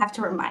 I have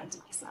to remind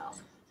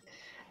myself.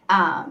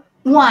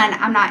 One,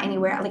 I'm not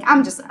anywhere, like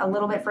I'm just a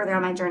little bit further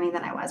on my journey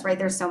than I was, right?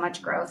 There's so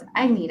much growth.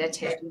 I need a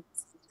tissue.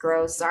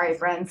 Gross. Sorry,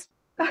 friends.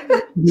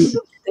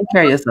 Take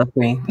care of yourself,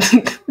 Queen.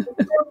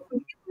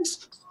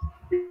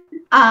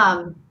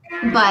 um,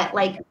 but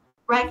like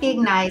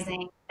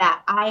recognizing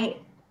that I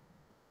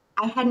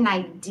had an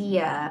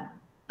idea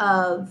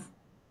of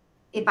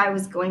if I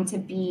was going to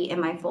be in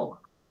my full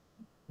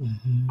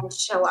Mhm. and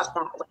show up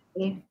that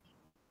way,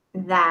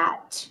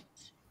 that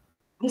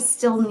I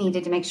still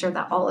needed to make sure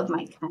that all of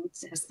my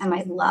kindness and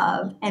my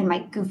love and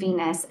my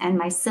goofiness and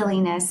my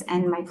silliness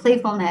and my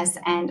playfulness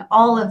and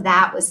all of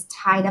that was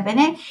tied up in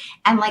it.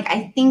 And like,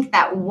 I think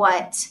that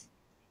what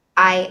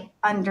I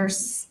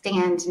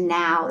understand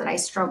now that I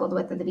struggled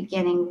with at the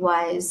beginning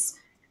was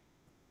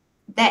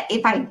that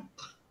if I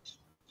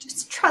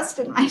just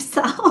trusted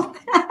myself,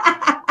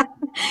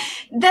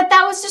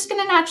 that was just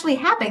going to naturally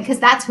happen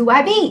because that's who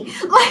I be.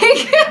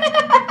 Like,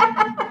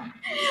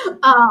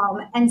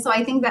 and so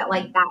I think that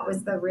like that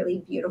was the really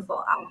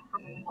beautiful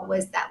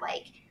was that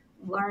like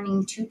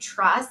learning to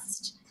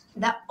trust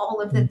that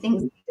all of the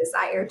things I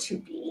desire to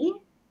be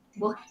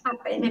will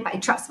happen if I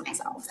trust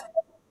myself.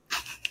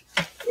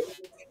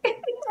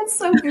 That's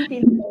so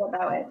goofy to say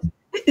about it.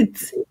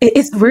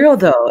 It's real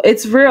though.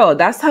 It's real.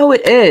 That's how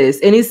it is.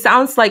 And it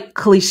sounds like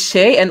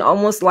cliche and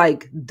almost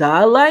like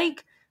duh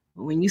like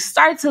when you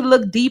start to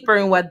look deeper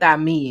in what that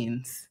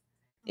means.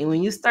 And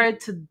when you start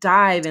to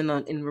dive in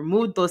on and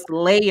remove those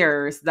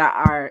layers that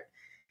are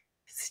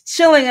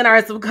chilling in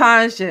our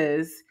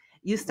subconscious,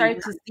 you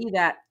start to see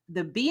that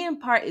the being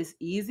part is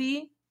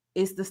easy.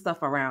 It's the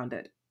stuff around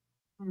it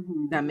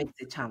Mm-hmm. that makes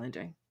it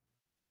challenging.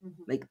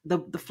 Mm-hmm. Like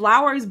the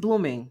flower is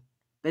blooming,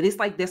 but it's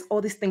like there's all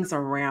these things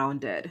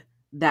around it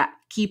that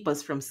keep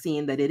us from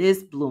seeing that it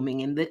is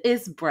blooming and that it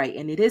is bright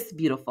and it is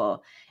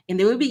beautiful. And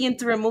then we begin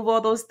to remove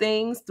all those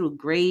things through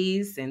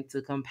grace and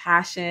through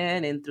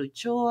compassion and through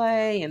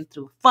joy and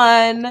through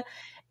fun.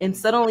 And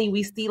suddenly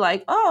we see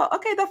like, oh,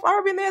 okay, the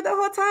flower been there the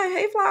whole time.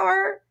 Hey,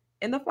 flower.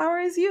 And the flower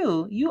is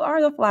you. You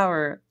are the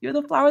flower. You're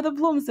the flower that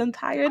blooms the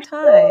entire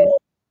time.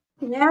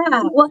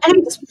 Yeah. Well, and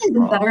I just realized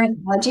a Oh, better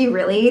analogy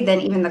really than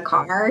even the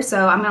car.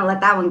 So I'm gonna let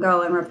that one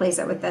go and replace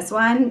it with this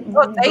one.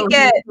 take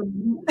it.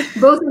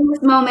 Both in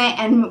this moment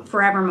and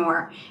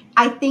forevermore.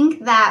 I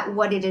think that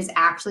what it is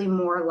actually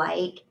more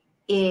like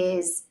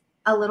is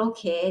a little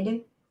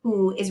kid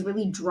who is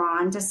really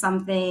drawn to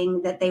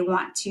something that they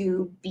want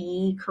to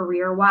be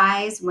career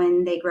wise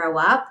when they grow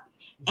up,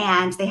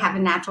 and they have a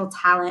natural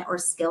talent or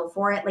skill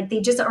for it. Like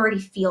they just already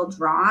feel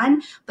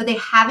drawn, but they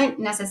haven't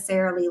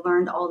necessarily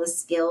learned all the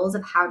skills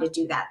of how to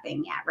do that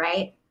thing yet,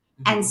 right?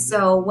 And Mhm.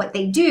 so what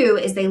they do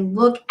is they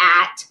look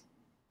at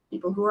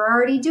people who are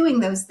already doing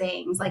those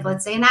things, like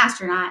let's say an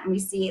astronaut, and we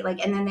see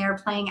like, and then they're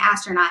playing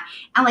astronaut,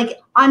 and like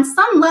on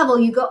some level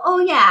you go, oh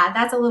yeah,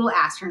 that's a little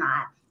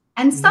astronaut,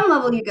 and some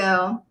level you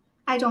go,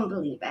 I don't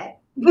believe it,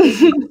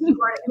 because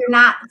you're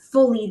not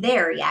fully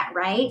there yet,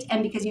 right?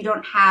 And because you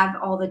don't have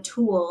all the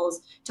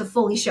tools to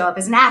fully show up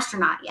as an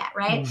astronaut yet,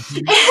 right?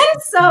 Mhm.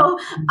 And so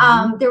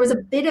Mhm. there was a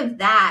bit of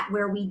that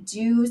where we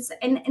do,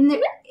 and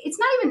it's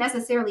not even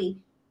necessarily,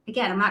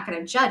 again, I'm not going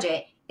to judge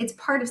it, it's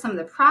part of some of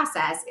the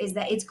process, is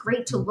that it's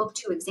great to look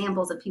to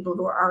examples of people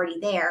who are already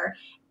there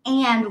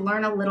and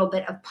learn a little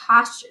bit of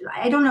posture.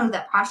 I don't know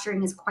that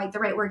posturing is quite the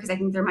right word because I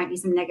think there might be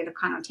some negative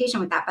connotation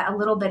with that, but a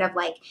little bit of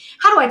like,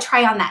 how do I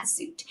try on that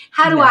suit?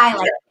 How do Yeah. I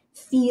like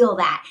feel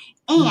that?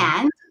 Mhm.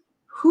 And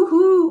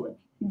whoo,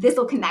 this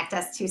will connect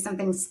us to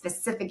something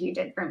specific you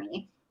did for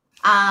me.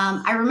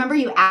 I remember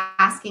you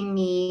asking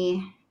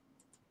me,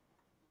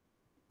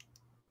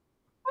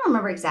 I don't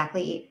remember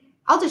exactly.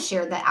 I'll just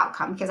share the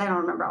outcome because I don't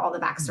remember all the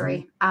Mhm.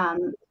 backstory.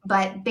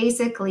 But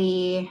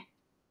basically,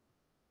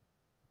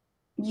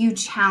 you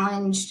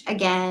challenged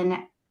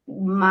again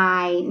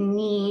my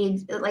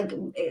need, like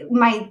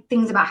my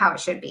things about how it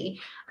should be,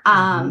 Mhm.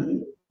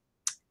 um,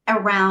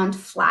 around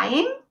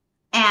flying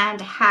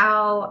and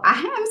how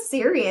I'm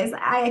serious.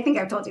 I think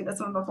I've told you this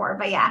one before,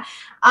 but yeah,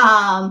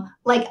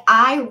 like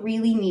I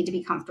really need to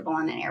be comfortable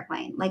on an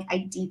airplane. Like I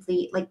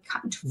deeply like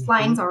Mhm.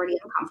 flying's already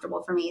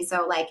uncomfortable for me.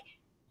 So like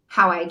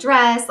how I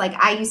dress. Like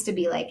I used to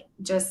be like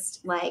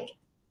just like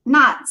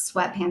not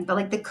sweatpants, but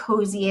like the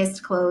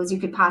coziest clothes you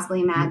could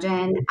possibly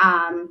imagine.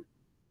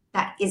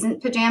 that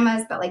isn't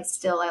pajamas, but like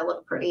still I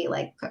look pretty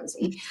like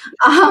cozy.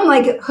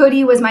 Like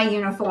hoodie was my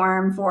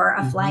uniform for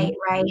a flight,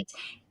 right?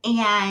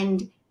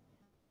 And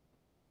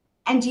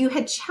you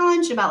had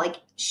challenged about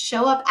like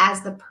show up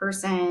as the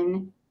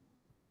person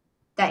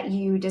that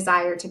you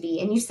desire to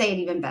be. And you say it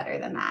even better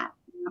than that.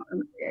 I don't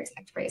remember your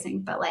exact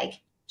phrasing, but like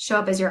show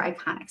up as your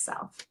iconic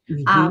self.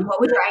 What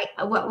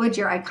would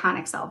your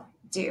iconic self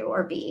do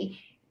or be?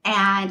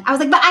 And I was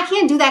like, but I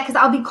can't do that because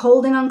I'll be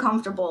cold and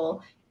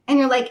uncomfortable. And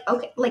you're like,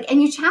 okay, like,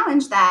 and you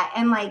challenge that,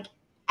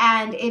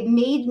 and it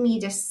made me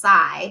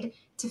decide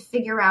to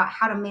figure out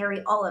how to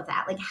marry all of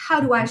that. Like, how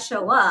do I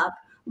show up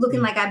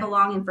looking like I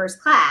belong in first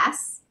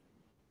class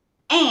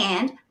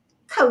and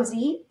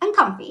cozy and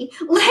comfy?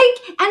 Like,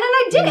 and then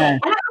I did it,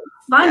 and I had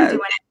fun doing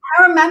it.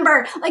 I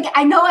remember, like,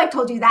 I know I've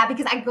told you that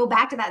because I go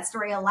back to that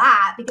story a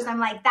lot because I'm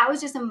like, that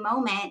was just a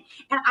moment.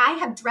 And I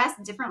have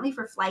dressed differently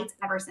for flights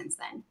ever since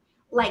then.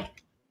 Like,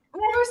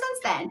 ever since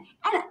then.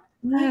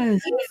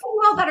 And you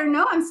well better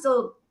know I'm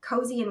still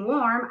cozy and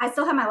warm. I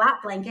still have my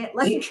lap blanket,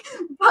 like,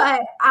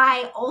 but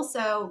I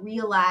also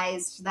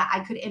realized that I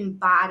could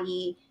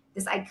embody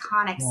this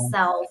iconic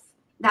self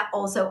that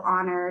also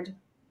honored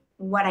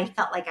what I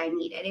felt like I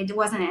needed. It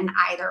wasn't an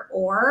either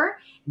or.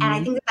 And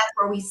I think that that's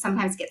where we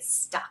sometimes get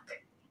stuck,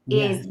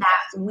 is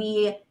that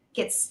we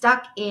get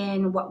stuck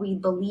in what we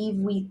believe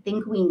we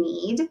think we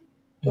need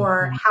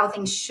or how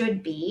things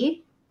should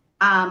be,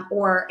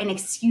 or an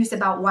excuse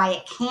about why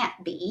it can't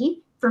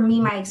be. For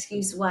me, my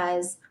excuse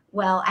was,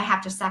 well, I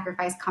have to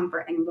sacrifice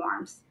comfort and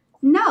warmth.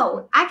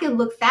 No, I could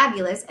look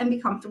fabulous and be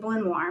comfortable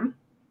and warm.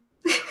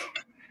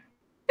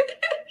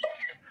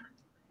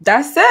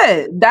 That's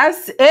it.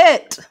 That's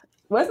it.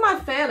 Where's my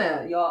fan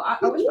at, y'all? I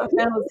wish my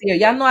fan was here.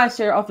 Y'all know I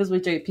share office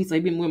with JP, so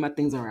he been moving my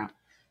things around.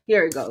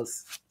 Here it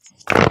goes.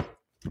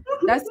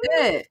 That's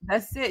it.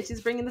 That's it.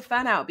 She's bringing the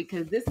fan out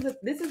because this is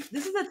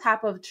the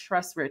type of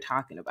trust we're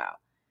talking about.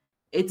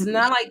 It's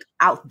not like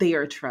out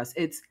there trust.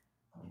 It's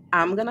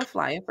I'm gonna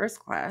fly in first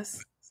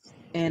class,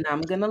 and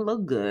I'm gonna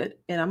look good,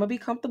 and I'm gonna be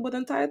comfortable the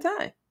entire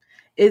time.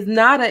 It's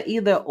not an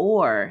either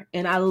or.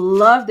 And I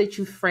love that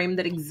you framed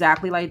it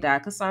exactly like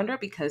that, Cassandra,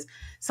 because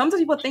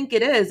sometimes people think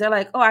it is. They're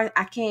like, oh, I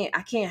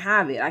can't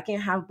have it. I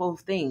can't have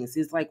both things.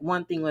 It's like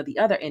one thing or the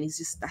other. And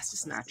that's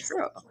just not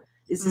true.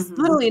 It's just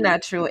literally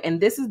not true. And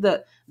this is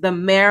the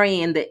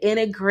marrying, the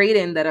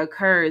integrating that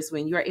occurs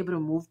when you're able to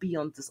move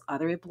beyond this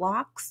other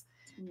blocks.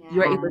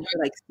 You're able to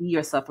like see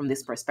yourself from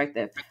this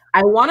perspective.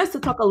 I want us to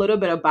talk a little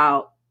bit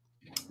about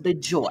the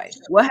joy.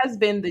 What has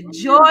been the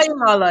joy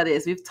in all of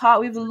this? We've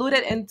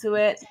alluded into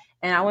it,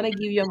 and I want to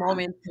give you a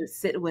moment to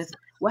sit with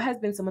what has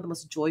been some of the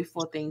most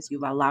joyful things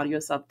you've allowed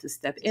yourself to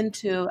step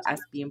into as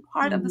being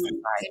part of the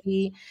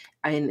society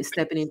and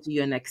stepping into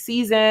your next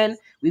season.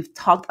 We've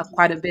talked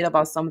quite a bit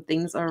about some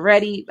things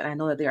already, but I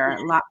know that there are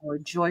a lot more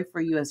joy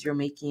for you as you're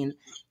making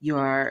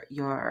your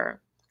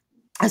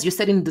as you're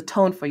setting the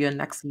tone for your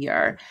next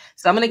year.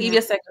 So I'm going to give you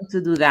a second to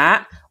do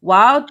that.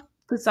 While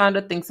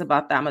Cassandra thinks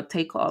about that, I'm going to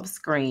take off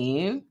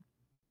screen.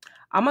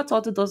 I'm going to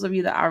talk to those of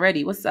you that are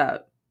ready. What's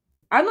up?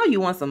 I know you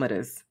want some of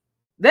this.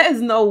 There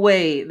is no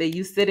way that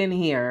you sit in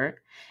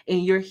here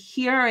and you're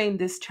hearing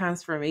this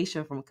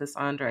transformation from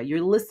Cassandra.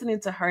 You're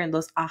listening to her in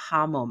those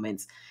aha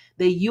moments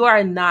that you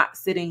are not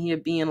sitting here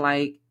being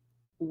like,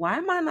 why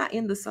am I not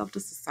in the self-to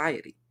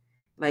society?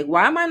 Like,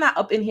 why am I not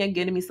up in here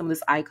getting me some of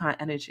this icon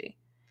energy?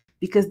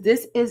 Because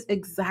this is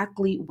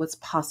exactly what's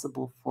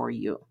possible for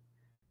you.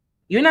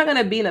 You're not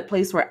going to be in a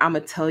place where I'm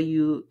going to tell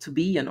you to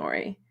be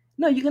Yanori.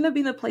 No, you're going to be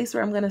in a place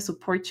where I'm going to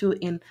support you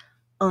in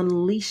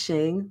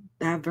unleashing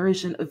that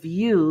version of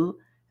you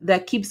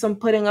that keeps on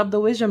putting up the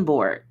vision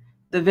board,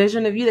 the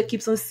vision of you that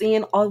keeps on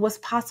seeing all what's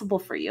possible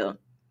for you.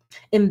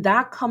 And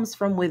that comes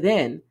from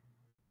within.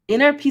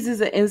 Inner peace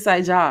is an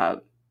inside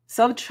job.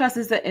 Self-trust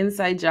is an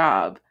inside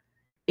job.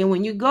 And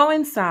when you go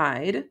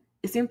inside,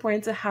 it's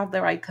important to have the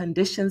right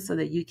conditions so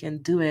that you can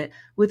do it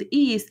with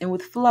ease and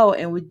with flow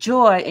and with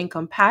joy and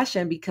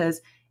compassion,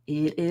 because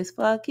it is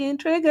fucking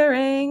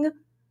triggering.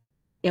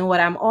 And what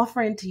I'm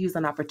offering to you is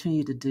an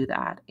opportunity to do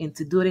that and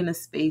to do it in a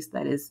space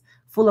that is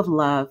full of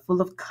love,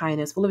 full of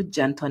kindness, full of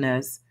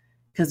gentleness.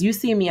 Because you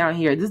see me out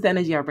here, this is the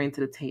energy I bring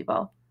to the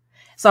table.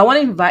 So I want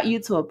to invite you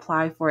to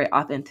apply for an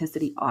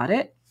authenticity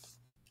audit.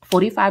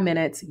 45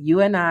 minutes,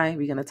 you and I,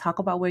 we're going to talk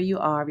about where you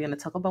are. We're going to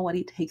talk about what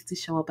it takes to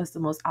show up as the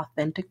most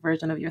authentic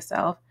version of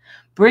yourself.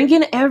 Bring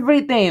in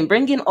everything.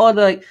 Bring in all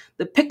the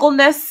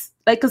pickleness,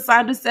 like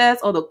Cassandra says,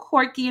 or the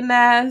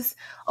quirkiness,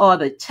 or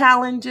the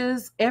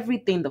challenges,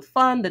 everything, the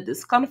fun, the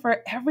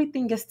discomfort,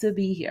 everything gets to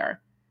be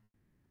here.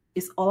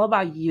 It's all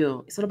about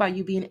you. It's all about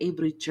you being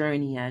able to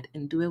journey it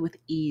and do it with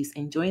ease,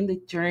 enjoying the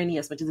journey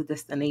as much as the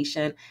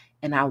destination.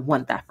 And I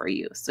want that for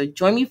you. So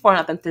join me for an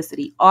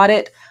authenticity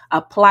audit.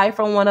 Apply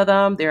for one of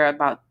them. There are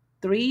about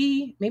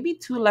 3, maybe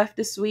 2 left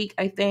this week,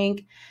 I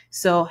think.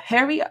 So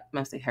hurry up.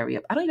 I say hurry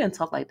up. I don't even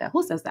talk like that.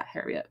 Who says that?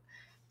 Hurry up.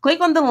 Click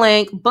on the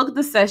link, book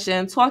the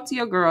session, talk to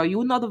your girl.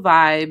 You know the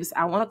vibes.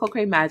 I want to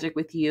co-create magic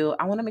with you.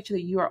 I want to make sure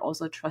that you are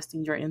also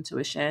trusting your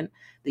intuition,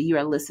 that you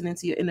are listening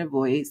to your inner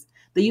voice,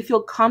 that you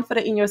feel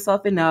confident in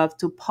yourself enough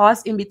to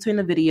pause in between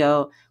the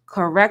video,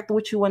 correct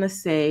what you want to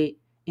say,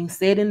 and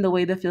say it in the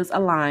way that feels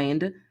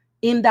aligned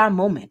in that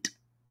moment.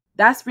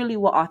 That's really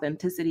what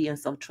authenticity and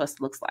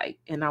self-trust looks like.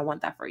 And I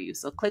want that for you.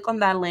 So click on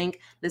that link.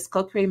 Let's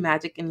co-create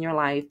magic in your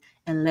life.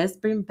 And let's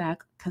bring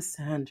back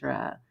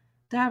Cassandra.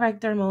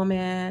 Director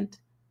moment.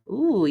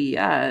 Ooh,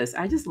 yes.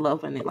 I just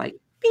love when it like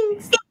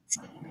pings.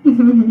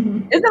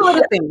 It's a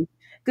little thing.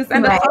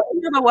 Cassandra, Right. talk to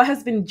me about what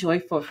has been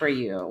joyful for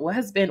you. What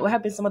have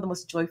been some of the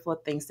most joyful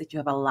things that you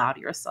have allowed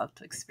yourself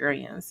to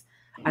experience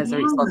as a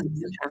Yeah, result of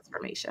your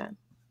transformation?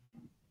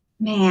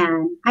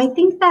 man. I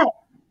think that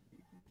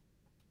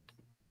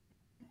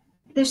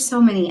there's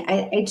so many.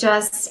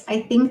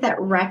 I think that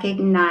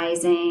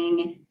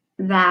recognizing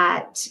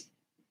that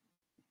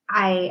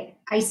I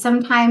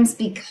sometimes,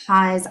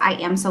 because I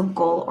am so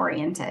goal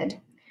oriented,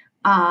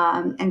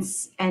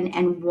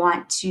 and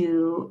want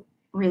to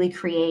really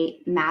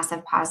create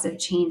massive positive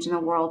change in the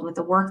world with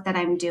the work that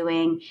I'm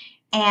doing,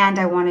 and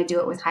I want to do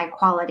it with high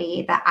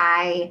quality, that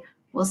I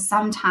will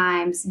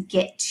sometimes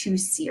get too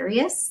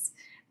serious,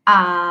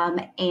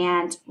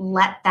 and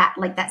let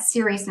that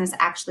seriousness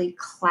actually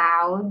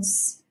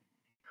clouds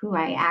who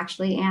I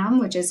actually am,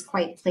 which is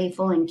quite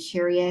playful and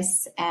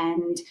curious.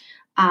 And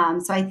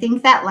so I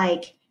think that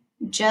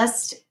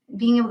just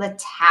being able to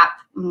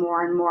tap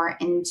more and more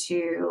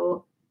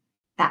into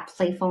that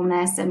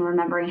playfulness and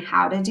remembering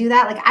how to do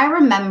that. Like, I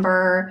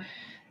remember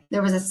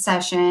there was a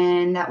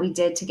session that we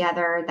did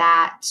together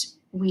that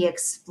we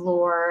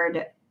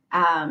explored,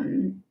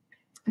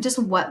 just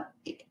what,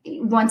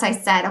 once I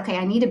said, okay,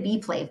 I need to be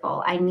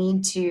playful, I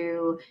need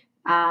to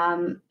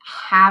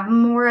have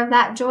more of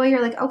that joy.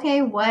 You're like,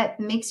 okay, what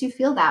makes you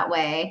feel that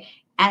way?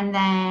 And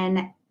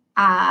then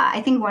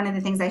I think one of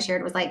the things I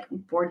shared was like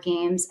board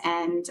games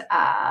and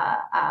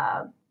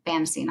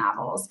fantasy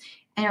novels.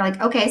 And you're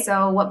like, okay,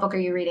 so what book are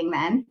you reading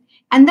then?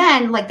 And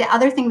then like the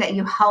other thing that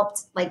you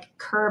helped like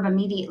curb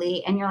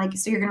immediately, and you're like,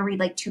 so you're gonna read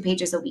like 2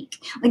 pages a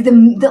week. Like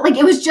like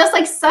it was just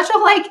like such a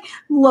like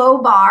low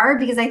bar,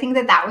 because I think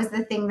that that was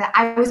the thing that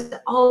I was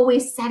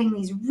always setting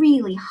these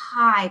really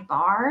high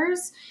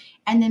bars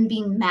and then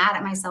being mad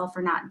at myself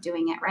for not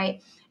doing it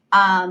right.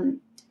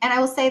 And I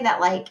will say that,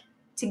 like,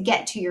 to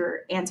get to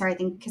your answer, I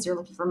think because you're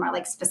looking for more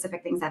like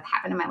specific things that have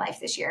happened in my life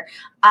this year.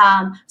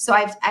 So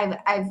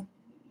I've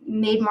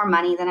made more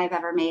money than I've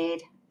ever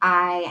made.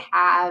 I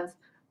have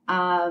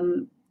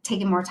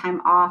taken more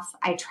time off.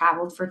 I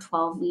traveled for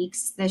 12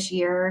 weeks this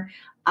year.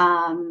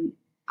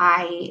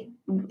 I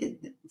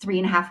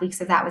 3.5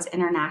 weeks of that was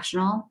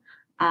international.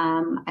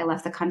 I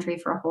left the country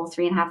for a whole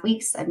 3.5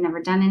 weeks. I've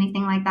never done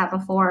anything like that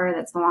before.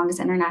 That's the longest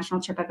international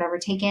trip I've ever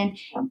taken.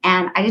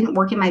 And I didn't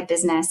work in my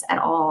business at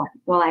all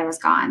while I was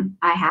gone.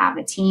 I have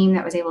a team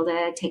that was able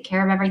to take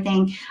care of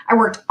everything. I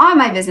worked on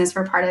my business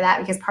for part of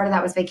that, because part of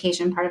that was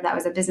vacation, part of that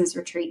was a business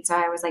retreat. So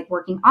I was like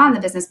working on the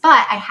business,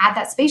 but I had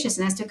that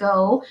spaciousness to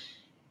go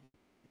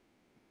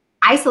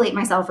isolate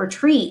myself,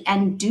 retreat,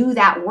 and do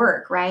that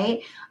work,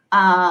 right?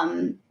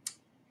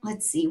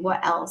 Let's see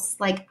what else.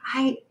 Like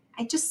I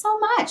just so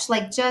much,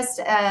 like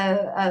just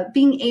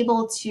being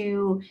able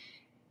to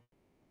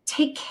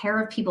take care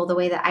of people the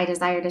way that I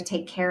desire to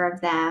take care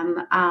of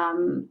them.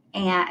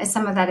 And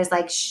some of that is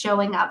like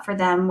showing up for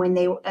them when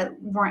they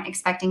weren't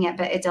expecting it,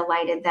 but it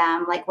delighted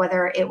them. Like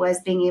whether it was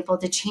being able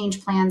to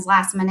change plans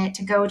last minute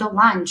to go to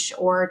lunch,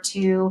 or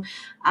to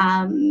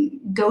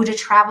go to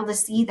travel to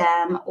see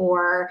them,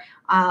 or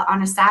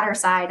on a sadder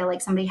side,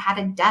 like somebody had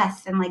a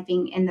death, and like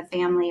being in the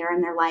family or in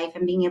their life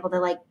and being able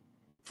to like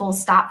full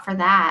stop for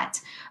that.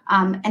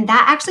 And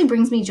that actually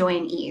brings me joy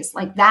and ease,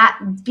 like that,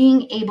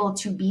 being able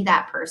to be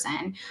that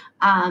person,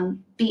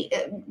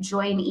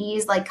 joy and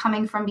ease, like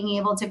coming from being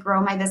able to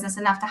grow my business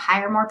enough to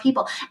hire more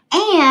people.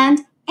 And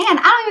I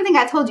don't even think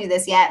I told you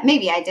this yet.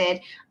 Maybe I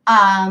did.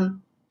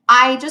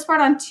 I just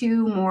brought on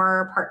 2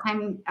 more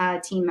part-time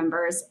team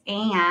members.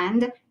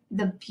 And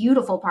the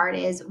beautiful part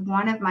is,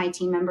 one of my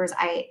team members,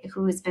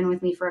 who has been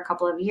with me for a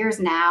couple of years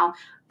now,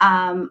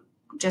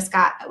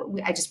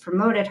 I just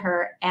promoted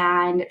her,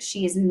 and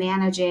she is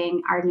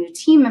managing our new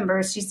team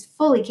members. She's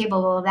fully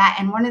capable of that.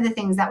 And one of the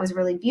things that was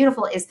really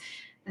beautiful is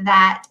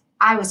that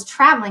I was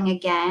traveling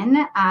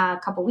again a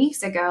couple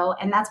weeks ago,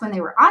 and that's when they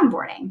were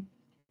onboarding.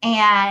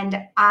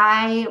 And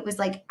I was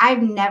like,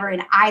 I've never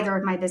in either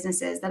of my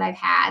businesses that I've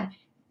had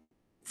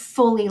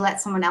fully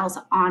let someone else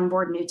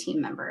onboard new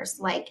team members,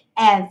 like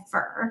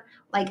ever.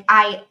 Like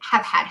I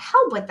have had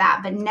help with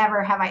that, but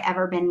never have I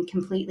ever been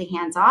completely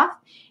hands off.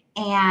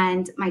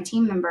 And my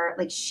team member,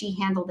 like, she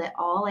handled it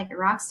all like a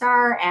rock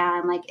star,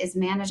 and like is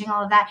managing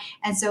all of that.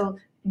 And so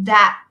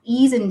that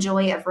ease and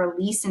joy of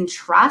release and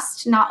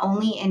trust, not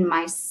only in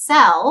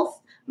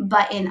myself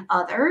but in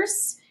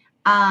others,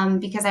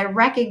 because I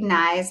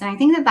recognize, and I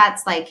think that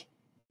that's like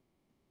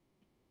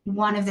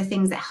one of the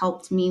things that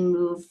helped me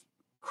move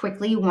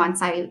quickly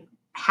once I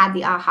had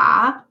the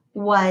aha,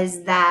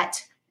 was that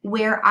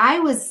where I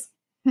was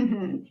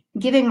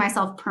giving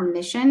myself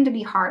permission to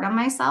be hard on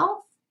myself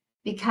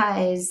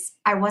because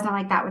I wasn't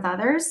like that with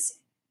others,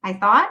 I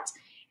thought,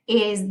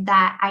 is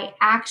that I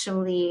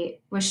actually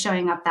was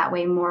showing up that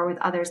way more with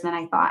others than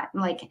I thought,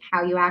 like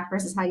how you act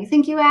versus how you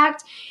think you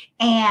act.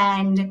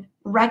 And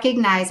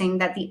recognizing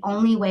that the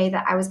only way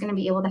that I was going to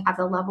be able to have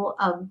the level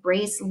of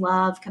grace,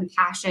 love,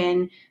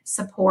 compassion,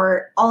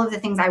 support, all of the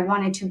things I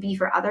wanted to be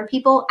for other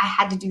people, I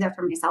had to do that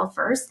for myself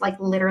first. Like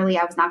literally,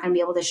 I was not going to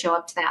be able to show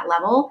up to that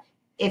level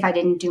if I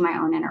didn't do my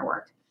own inner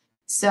work.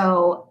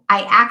 So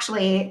I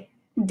actually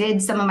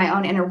did some of my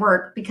own inner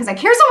work because I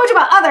care so much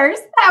about others.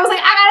 I was like,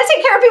 I gotta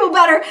take care of people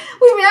better,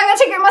 which means I gotta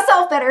take care of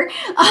myself better.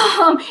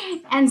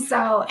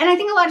 And I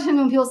think a lot of times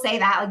when people say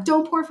that, like,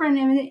 don't pour from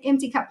an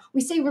empty cup, we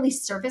say really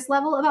surface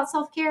level about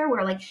self-care,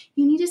 where like,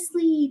 you need to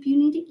sleep, you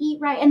need to eat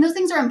right. And those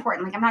things are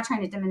important. Like, I'm not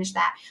trying to diminish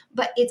that,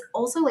 but it's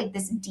also like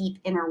this deep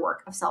inner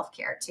work of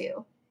self-care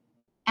too.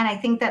 And I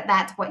think that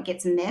that's what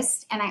gets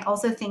missed. And I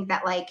also think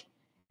that like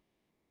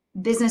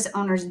business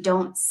owners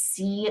don't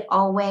see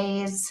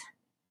always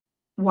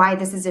why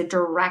this is a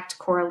direct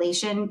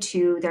correlation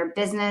to their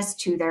business,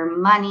 to their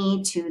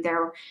money, to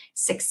their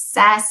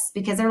success,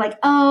 because they're like,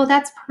 oh,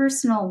 that's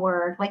personal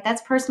work, like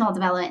that's personal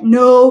development.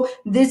 No,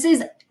 this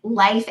is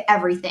life,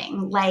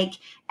 everything. Like,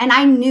 and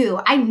I knew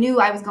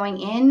I was going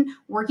in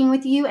working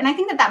with you. And I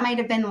think that that might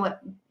have been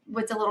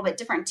what's a little bit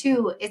different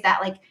too, is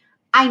that like,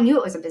 I knew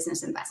it was a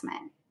business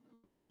investment.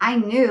 I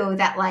knew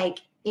that like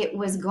it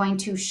was going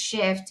to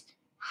shift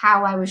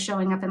how I was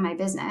showing up in my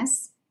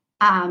business.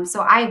 So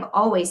I've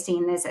always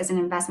seen this as an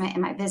investment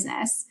in my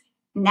business.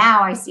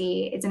 Now I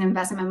see it's an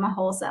investment in my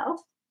whole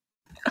self.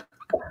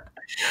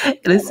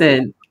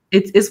 Listen,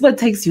 it's what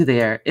takes you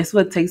there. It's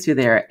what takes you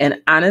there.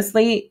 And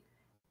honestly,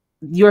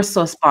 you're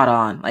so spot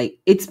on. Like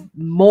it's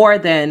more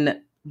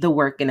than the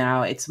working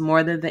out. It's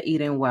more than the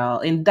eating well.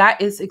 And that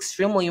is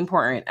extremely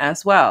important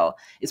as well.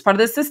 It's part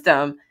of the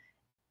system.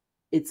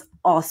 It's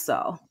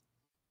also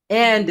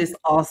And it's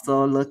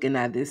also looking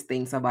at these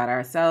things about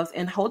ourselves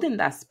and holding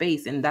that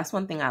space. And that's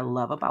one thing I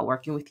love about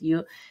working with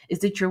you is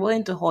that you're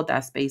willing to hold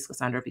that space,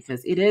 Cassandra,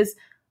 because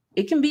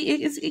it can be,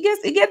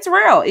 it gets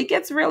real. It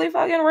gets really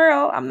fucking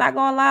real. I'm not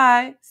gonna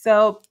lie.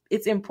 So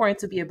it's important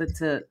to be able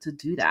to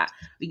do that.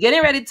 We're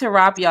getting ready to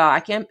wrap, y'all. I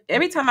can't,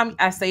 every time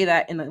I say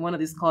that in one of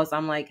these calls,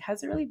 I'm like,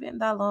 has it really been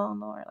that long,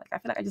 Lord? Like, I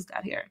feel like I just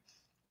got here.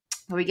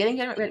 But we're gonna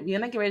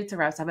get ready to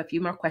wrap. So I have a few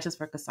more questions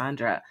for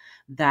Cassandra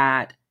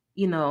that,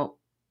 you know,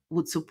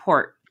 would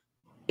support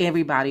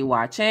everybody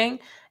watching,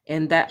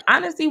 and that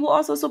honestly will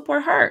also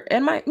support her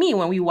and me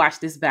when we watch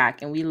this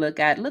back and we look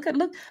at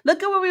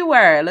where we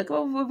were, look at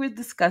what we were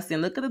discussing,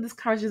 look at the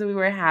discussions that we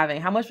were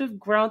having, how much we've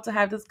grown to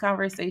have these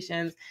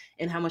conversations,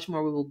 and how much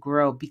more we will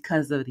grow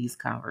because of these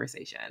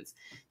conversations.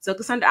 So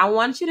Cassandra, I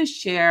want you to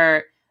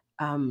share,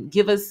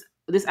 give us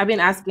this. I've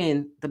been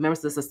asking the members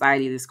of the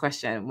society this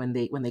question when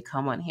they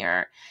come on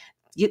here.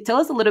 Tell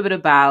us a little bit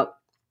about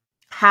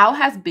how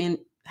has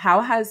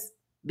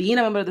being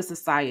a member of the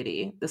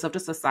society, the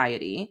Subject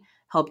Society,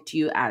 helped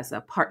you as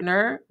a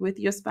partner with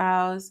your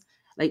spouse?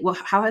 Like,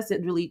 how has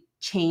it really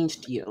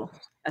changed you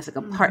as like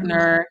a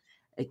partner,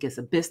 like as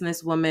a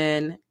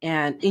businesswoman,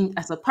 and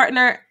as a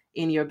partner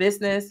in your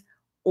business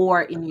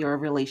or in your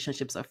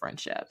relationships or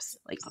friendships?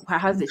 Like, how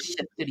has it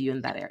shifted you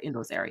in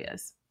those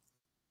areas?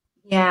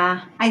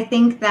 Yeah, I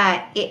think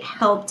that it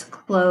helped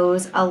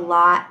close a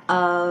lot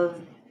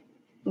of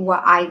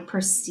what I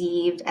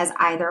perceived as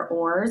either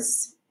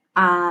ors,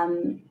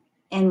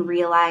 and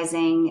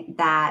realizing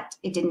that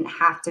it didn't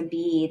have to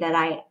be that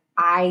I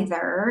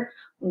either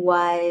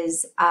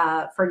was,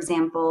 for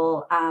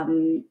example,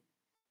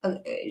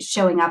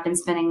 showing up and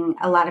spending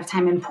a lot of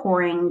time and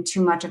pouring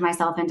too much of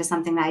myself into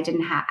something that I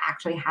didn't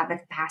actually have the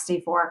capacity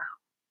for,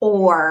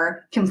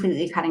 or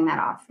completely cutting that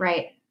off,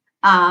 right?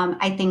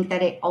 I think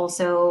that it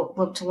also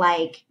looked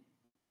like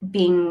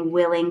being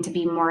willing to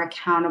be more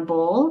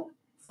accountable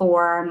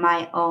for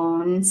my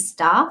own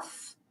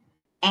stuff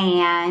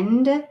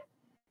and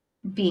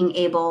being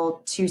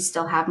able to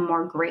still have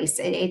more grace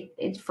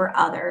for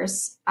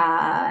others.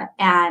 And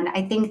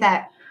I think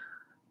that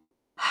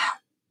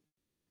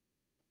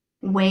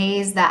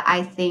ways that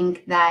I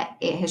think that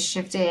it has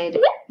shifted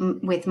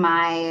with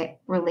my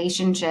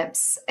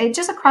relationships, it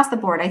just across the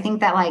board. I think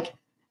that like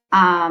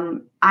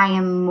I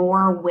am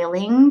more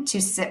willing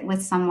to sit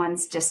with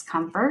someone's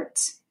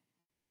discomfort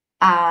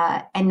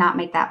and not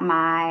make that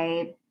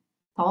my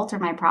fault or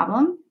my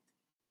problem,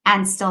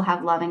 and still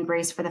have love and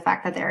grace for the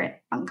fact that they're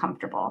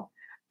uncomfortable.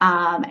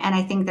 And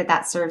I think that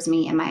that serves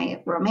me in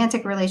my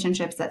romantic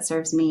relationships, that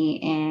serves me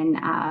in,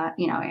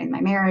 in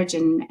my marriage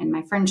and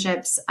my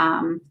friendships.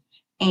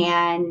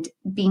 And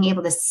being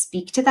able to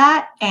speak to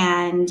that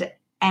and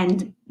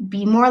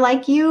be more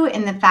like you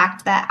in the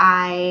fact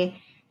that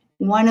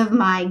one of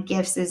my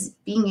gifts is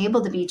being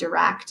able to be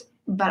direct,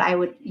 but I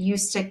would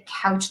used to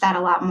couch that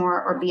a lot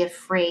more or be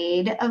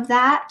afraid of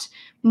that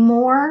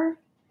more,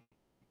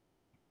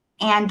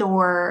 and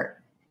or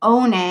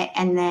own it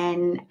and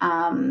then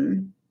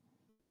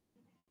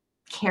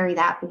carry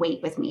that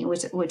weight with me,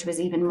 which was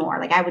even more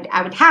like I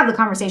would have the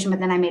conversation, but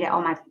then I made it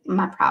all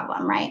my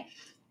problem, right?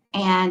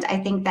 And I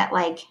think that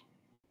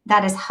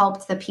that has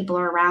helped the people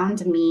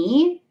around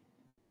me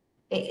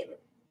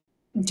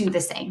do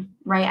the same,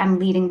 right? I'm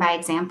leading by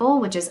example,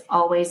 which has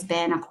always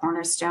been a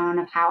cornerstone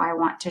of how I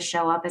want to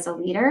show up as a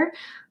leader.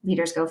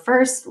 Leaders go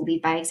first,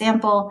 lead by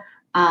example.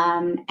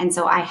 And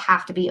so I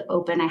have to be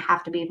open. I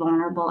have to be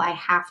vulnerable. I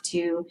have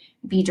to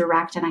be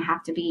direct, and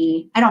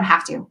I don't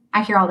have to.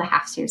 I hear all the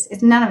have to's.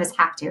 It's none of us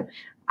have to.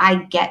 I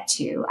get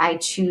to, I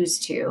choose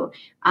to.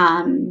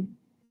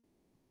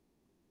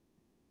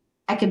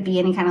 I could be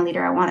any kind of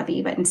leader I want to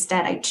be, but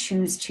instead I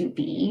choose to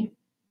be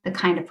the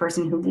kind of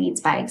person who leads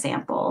by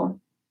example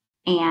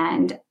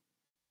and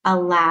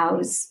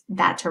allows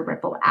that to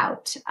ripple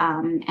out.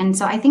 And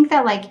so I think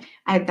that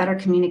I have better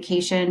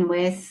communication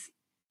with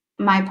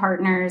my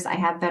partners. I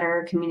have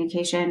better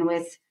communication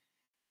with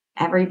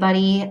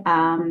everybody.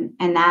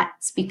 And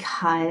that's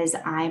because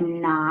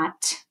I'm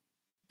not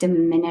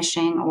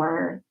diminishing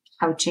or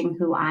couching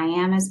who I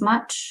am as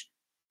much.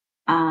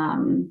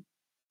 And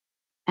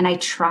I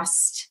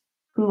trust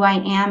who I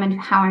am and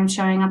how I'm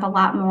showing up a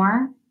lot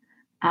more.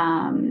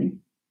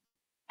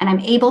 And I'm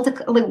able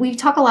to, we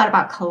talk a lot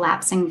about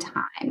collapsing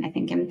time, I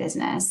think, in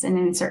business and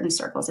in certain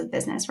circles of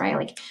business, right?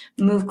 Like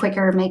move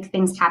quicker, make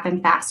things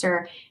happen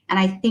faster. And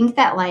I think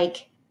that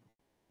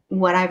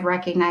what I've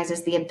recognized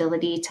is the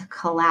ability to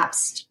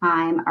collapse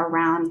time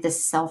around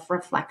this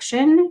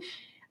self-reflection,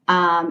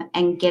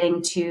 and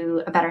getting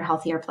to a better,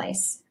 healthier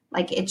place.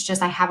 It's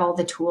just, I have all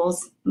the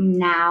tools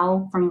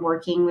now from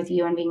working with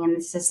you and being in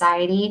the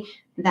society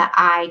that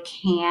I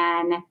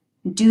can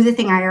do the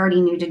thing I already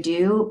knew to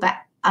do, but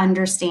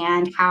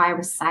understand how I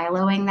was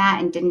siloing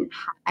that and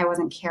I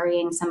wasn't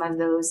carrying some of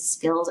those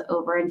skills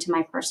over into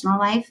my personal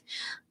life.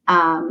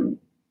 And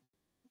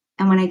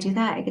when I do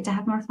that, I get to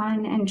have more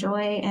fun and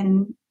joy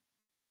and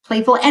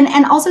playful,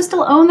 and also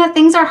still own that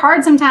things are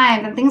hard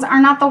sometimes and things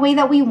are not the way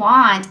that we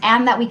want,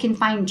 and that we can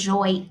find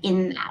joy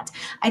in that.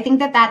 I think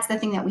that that's the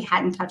thing that we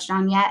hadn't touched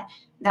on yet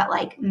that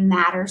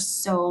matters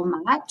so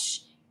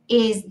much,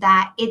 is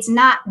that it's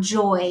not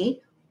joy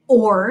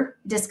or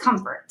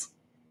discomfort.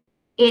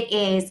 It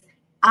is,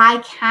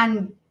 I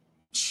can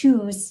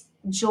choose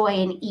joy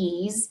and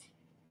ease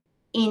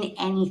in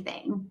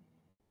anything,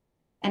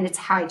 and it's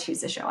how I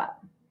choose to show up.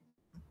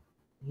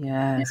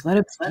 Yes, what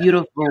a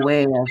beautiful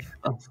way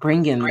of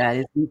bringing that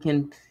is we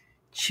can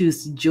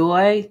choose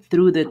joy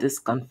through the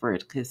discomfort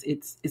because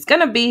it's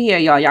gonna be here,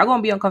 y'all. Y'all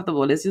gonna be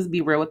uncomfortable. Let's just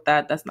be real with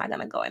that. That's not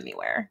gonna go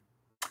anywhere.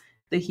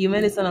 The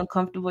human is an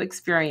uncomfortable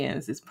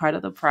experience. It's part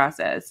of the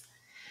process.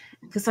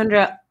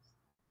 Cassandra,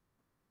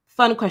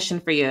 fun question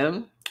for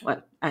you.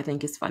 What I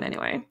think is fun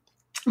anyway.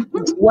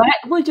 What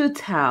would you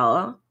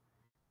tell,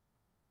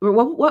 or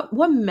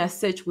what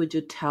message would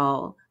you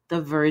tell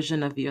the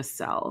version of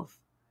yourself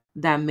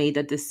that made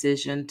the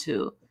decision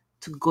to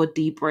go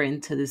deeper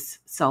into this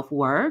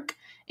self-work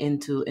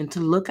and to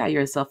look at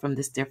yourself from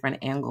this different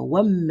angle?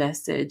 What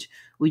message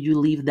would you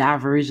leave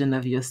that version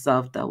of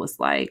yourself that was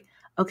like,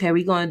 okay,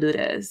 we're going to do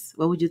this?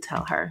 What would you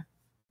tell her?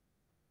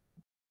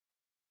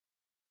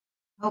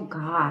 Oh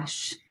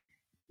gosh,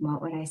 what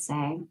would I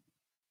say?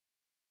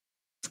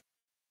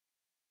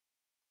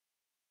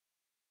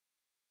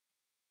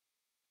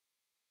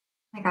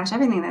 My gosh,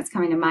 everything that's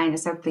coming to mind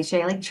is so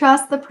cliche.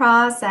 Trust the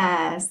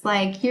process.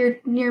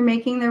 You're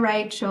making the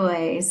right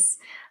choice.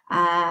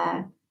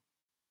 Uh,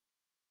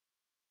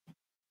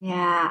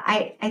 yeah,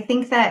 I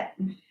think that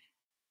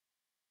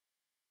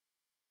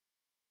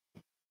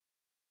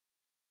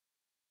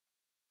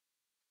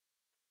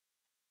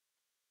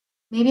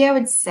maybe I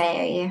would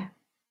say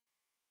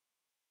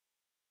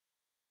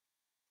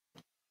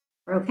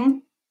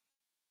broken.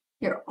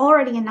 You're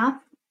already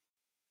enough.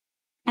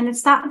 And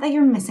it's not that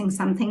you're missing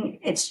something.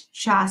 It's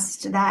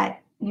just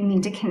that you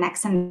need to connect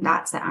some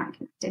dots that aren't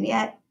connected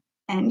yet,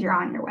 and you're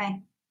on your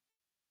way.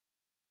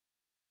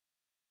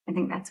 I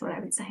think that's what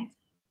I would say.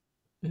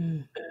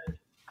 Mm,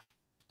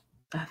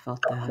 I felt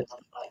that.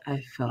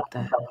 I felt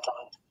that.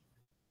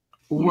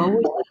 What Yeah.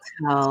 would you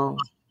tell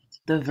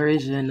the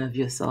version of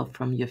yourself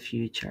from your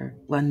future?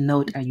 What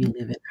note are you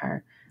leaving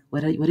her?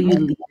 What are you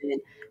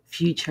leaving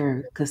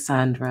future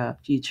Cassandra,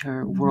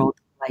 future world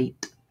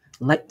light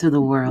to the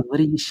world? What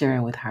are you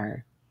sharing with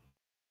her?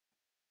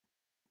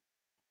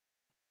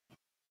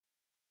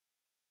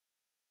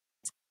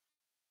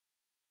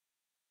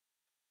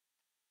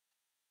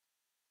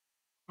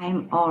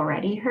 I'm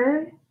already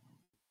her,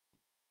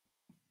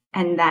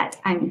 and that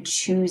I'm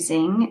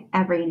choosing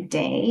every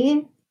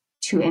day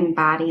to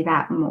embody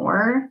that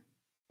more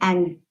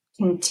and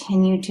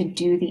continue to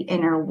do the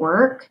inner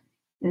work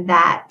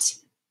that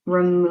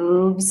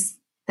removes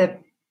the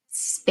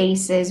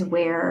spaces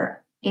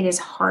where it is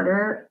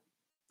harder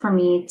for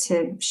me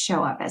to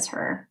show up as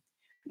her,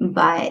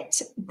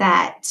 but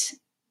that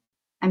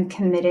I'm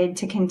committed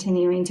to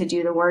continuing to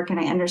do the work, and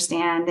I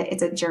understand that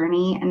it's a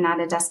journey and not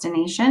a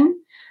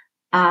destination.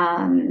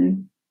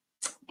 Um,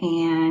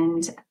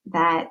 and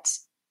that,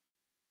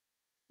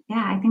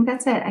 yeah, I think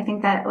that's it. I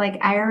think that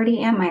I already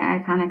am my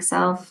iconic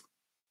self.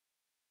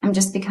 I'm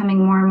just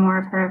becoming more and more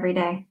of her every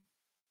day.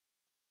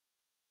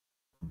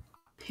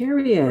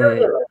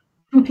 Period.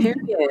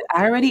 Period.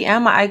 I already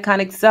am my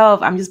iconic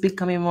self. I'm just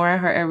becoming more of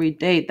her every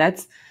day.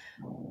 That's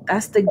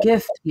the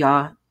gift,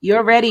 y'all.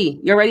 You're ready.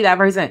 You're ready, that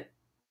person.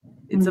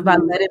 It's about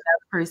Mhm. letting that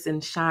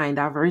person shine,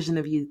 that version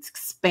of you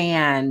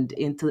expand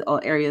into all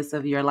areas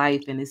of your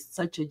life. And it's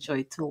such a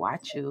joy to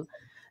watch you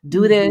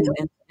do this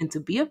Mhm. and to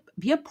be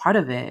a part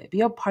of it,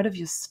 be a part of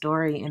your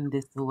story in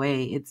this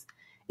way.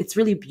 It's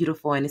really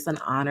beautiful and it's an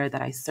honor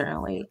that I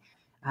certainly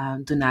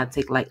do not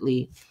take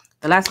lightly.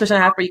 The last question I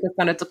have for you,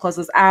 Cassandra, to close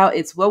us out,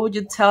 it's what would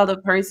you tell the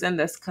person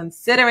that's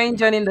considering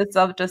joining the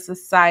Self-Just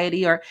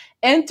Society or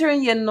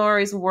entering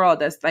Nori's world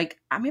that's like,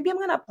 maybe I'm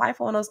gonna apply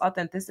for one of those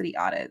authenticity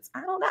audits.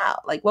 I don't know.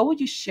 Like, what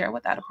would you share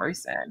with that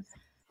person as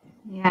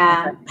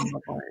Yeah, that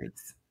final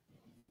words?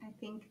 I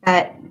think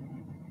that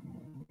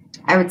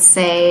I would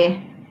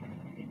say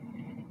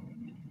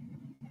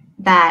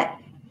that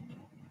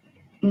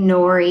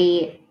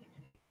Nori,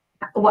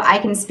 what I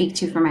can speak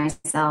to for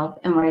myself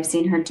and what I've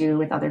seen her do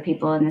with other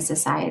people in the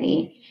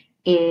society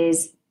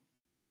is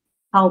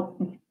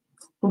help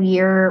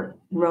clear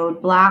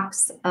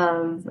roadblocks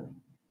of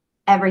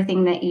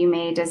everything that you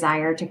may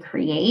desire to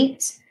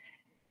create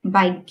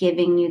by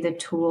giving you the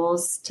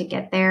tools to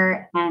get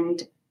there.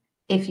 And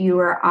if you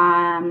are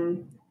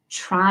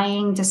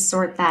trying to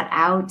sort that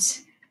out,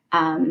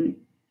 um,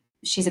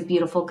 she's a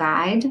beautiful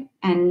guide,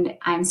 and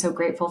I'm so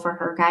grateful for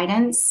her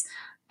guidance.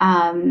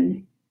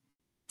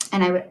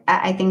 And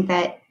I think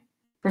that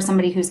for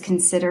somebody who's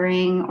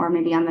considering or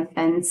maybe on the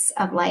fence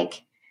of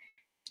like,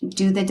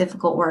 do the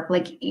difficult work,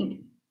 like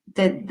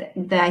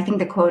I think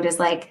the quote is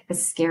like, the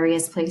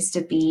scariest place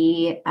to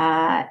be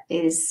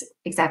is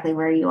exactly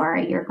where you are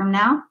a year from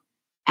now.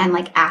 And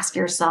like, ask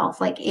yourself,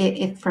 like,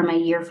 if from a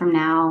year from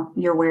now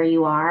you're where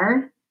you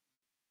are,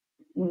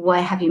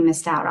 what have you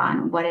missed out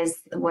on? What is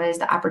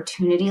the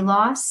opportunity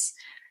loss?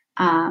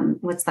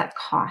 What's that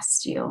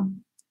cost you?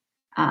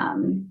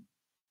 Um,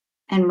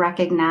 and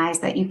recognize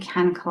that you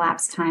can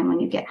collapse time when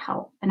you get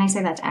help. And I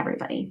say that to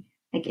everybody.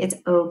 Like, it's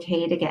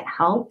okay to get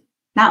help.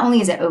 Not only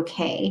is it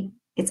okay,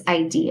 it's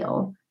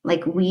ideal.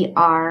 Like, we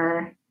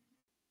are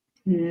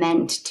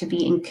meant to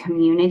be in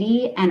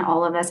community, and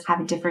all of us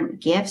have different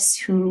gifts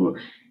who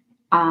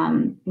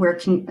as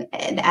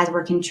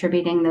we're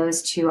contributing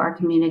those to our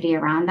community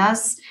around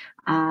us.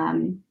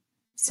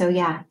 So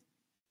yeah,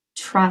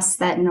 trust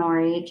that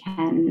Nori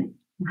can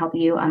help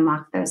you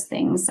unlock those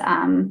things,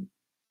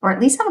 or at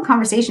least have a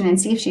conversation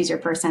and see if she's your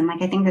person.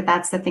 Like, I think that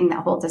that's the thing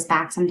that holds us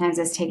back sometimes,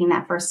 is taking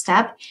that first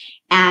step.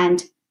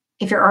 And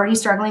if you're already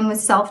struggling with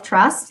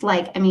self-trust,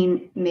 like, I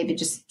mean, maybe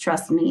just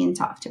trust me and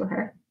talk to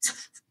her.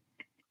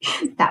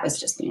 That was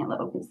just being a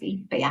little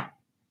goofy, but yeah.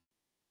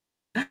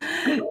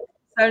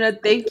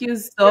 Sarna, thank you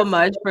so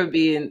much for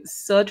being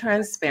so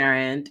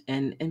transparent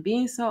and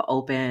being so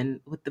open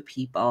with the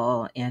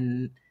people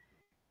and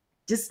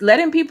just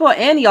letting people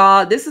in,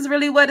 y'all. This is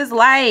really what it's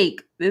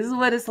like. This is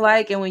what it's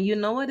like. And when you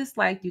know what it's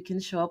like, you can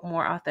show up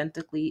more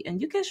authentically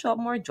and you can show up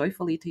more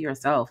joyfully to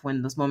yourself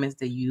when those moments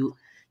that you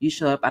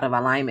show up out of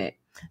alignment.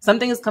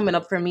 Something is coming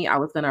up for me. I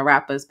was gonna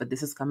wrap us, but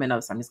this is coming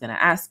up, so I'm just gonna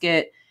ask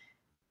it.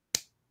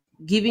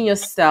 Giving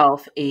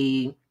yourself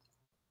a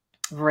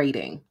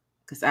rating,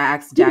 because I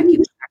asked Jackie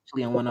this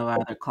actually on one of our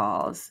other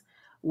calls.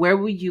 Where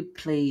would you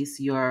place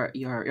your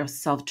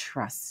self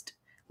trust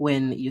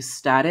when you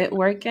started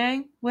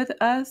working with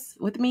us,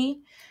 with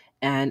me,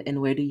 and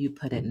where do you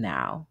put it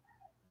now?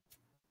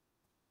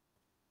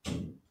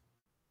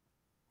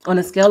 On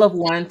a scale of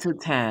 1 to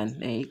 10,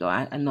 there you go.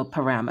 I know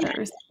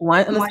parameters.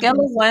 One on a scale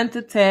of 1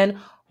 to 10,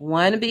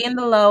 one being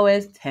the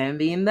lowest, 10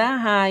 being the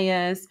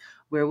highest.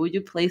 Where would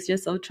you place your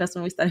self trust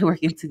when we started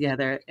working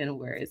together, and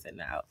where is it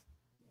now?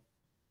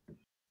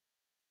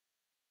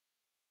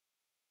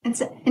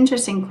 It's an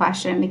interesting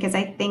question, because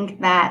I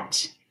think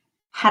that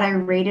had I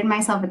rated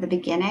myself at the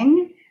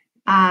beginning,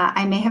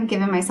 I may have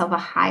given myself a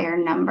higher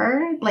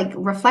number, like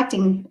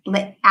reflecting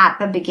at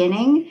the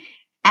beginning.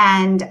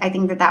 And I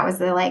think that that was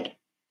the like,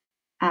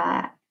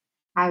 uh,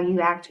 how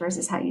you act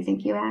versus how you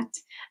think you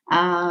act,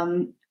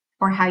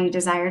 or how you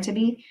desire to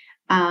be.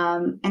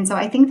 And so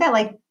I think that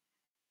like,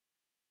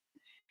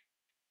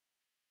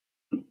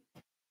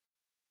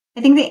 I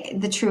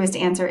think the truest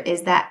answer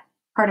is that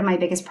part of my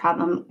biggest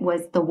problem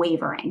was the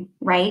wavering,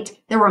 right?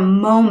 There were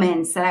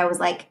moments that I was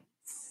like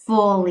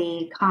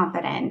fully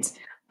confident.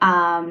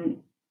 Um,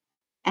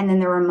 and then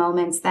there were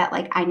moments that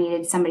like I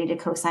needed somebody to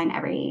co-sign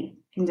every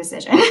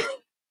decision.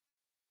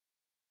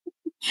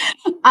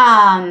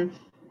 um,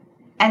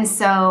 and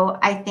so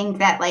I think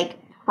that like,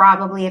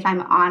 probably, if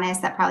I'm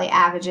honest, that probably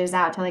averages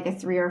out to like a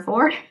 3 or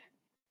 4.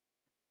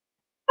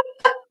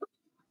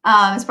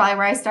 It's probably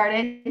where I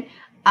started.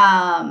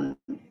 Um,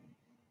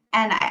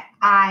 and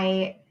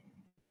I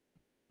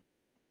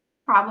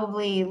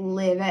probably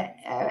live at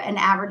an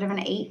average of an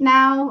 8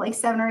 now, like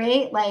 7 or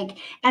 8. Like,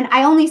 and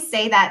I only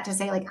say that to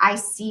say, like, I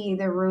see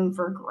the room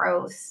for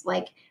growth.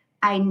 Like,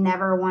 I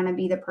never want to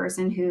be the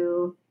person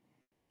who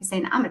is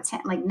saying I'm a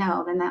 10. Like,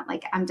 no, then that,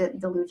 like, I'm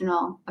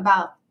delusional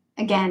about,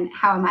 again,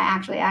 how am I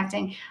actually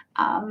acting?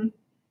 I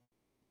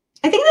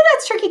think that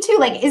that's tricky too.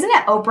 Like, isn't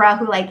it Oprah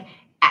who, like,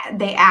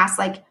 they ask,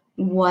 like,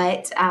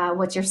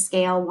 what's your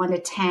scale 1 to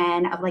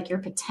 10 of like your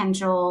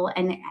potential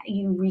and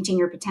you reaching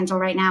your potential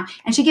right now.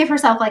 And she gave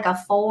herself like a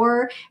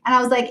 4. And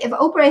I was like, if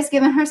Oprah is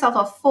giving herself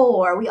a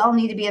 4, we all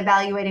need to be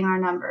evaluating our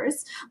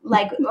numbers.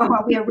 Like,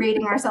 we are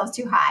rating ourselves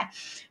too high.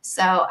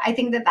 So I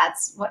think that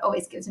that's what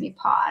always gives me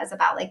pause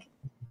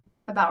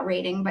about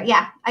rating. But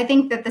yeah, I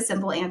think that the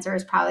simple answer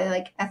is probably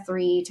like a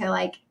 3 to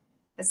like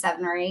a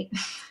 7 or 8.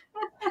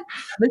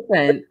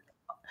 Listen,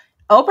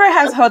 Oprah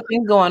has her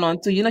things going on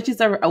too. You know,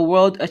 she's a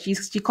world.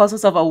 She calls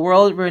herself a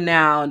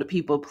world-renowned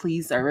people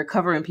pleaser,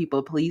 recovering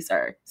people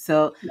pleaser.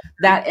 So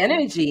that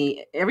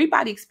energy,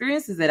 everybody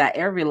experiences it at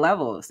every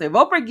level. So if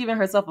Oprah giving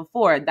herself a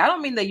 4, that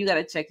don't mean that you got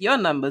to check your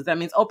numbers. That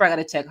means Oprah got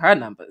to check her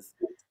numbers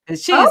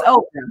because she is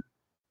Oh, Oprah.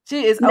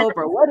 She is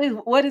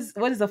Oprah. What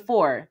is a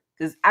 4?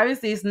 Because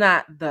obviously it's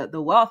not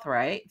the wealth,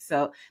 right?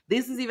 So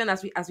this is even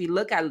as we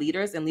look at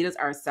leaders and leaders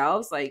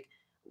ourselves, like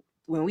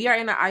when we are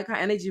in an icon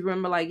energy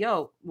room, we're like,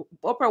 yo,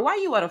 Oprah, why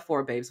you at a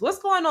 4, babes? What's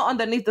going on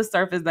underneath the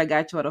surface that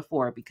got you at a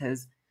 4?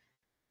 Because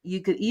you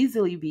could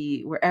easily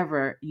be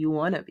wherever you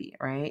want to be,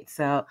 right?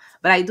 So,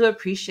 but I do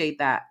appreciate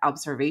that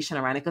observation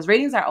around it because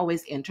ratings are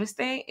always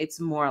interesting. It's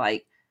more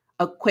like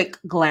a quick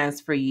glance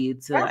for you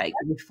to yeah, like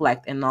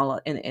reflect and all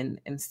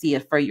and see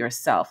it for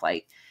yourself.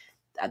 Like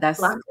that's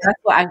love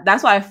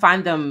that's why I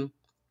find them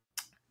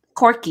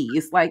quirky.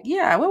 It's like,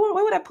 yeah, where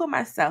would I put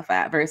myself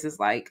at versus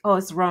like, oh,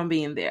 it's wrong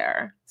being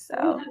there. So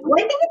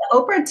Well, I think with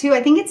Oprah too,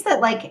 I think it's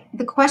that like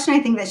the question I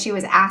think that she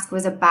was asked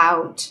was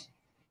about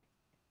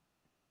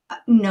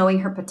knowing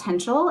her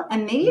potential.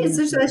 And maybe it's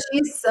just mhm. that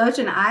she's such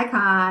an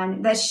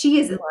icon that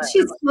she's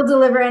still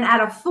delivering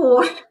at a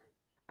 4.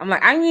 I'm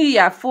like, I need you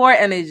at 4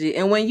 energy.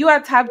 And when you are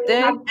tapped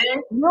in,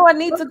 you don't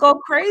need to go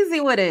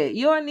crazy with it.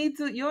 You don't need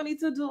to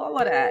do all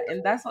of that.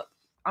 And that's what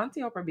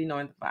Auntie Oprah be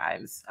knowing the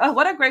vibes. Oh,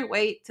 what a great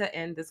way to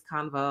end this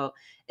convo.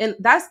 And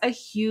that's a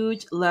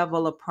huge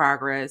level of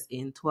progress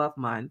in 12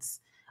 months.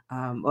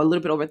 Or a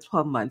little bit over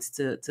 12 months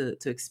to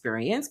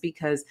experience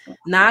because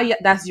now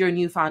that's your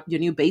new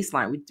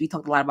baseline. We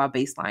talked a lot about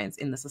baselines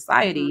in the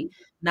society. Mhm.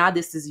 Now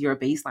this is your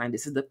baseline.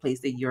 This is the place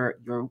that you're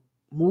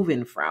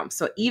moving from.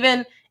 So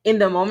even in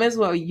the moments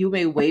where you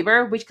may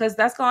waver, which because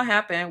that's gonna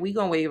happen, we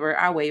gonna waver,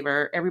 I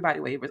waver, everybody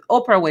wavers,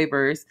 Oprah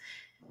wavers.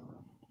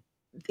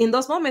 In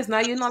those moments, now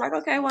you know, like,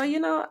 okay,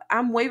 well,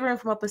 I'm wavering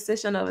from a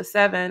position of a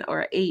 7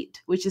 or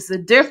 8, which is a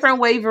different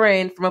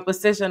wavering from a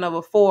position of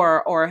a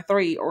 4 or a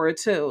 3 or a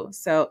 2.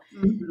 So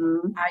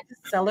Mhm. I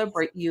just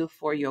celebrate you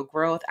for your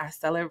growth. I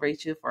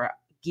celebrate you for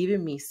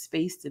giving me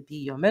space to be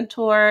your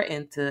mentor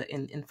and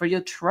for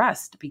your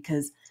trust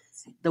because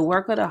the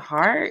work of the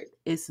heart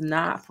is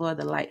not for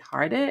the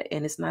lighthearted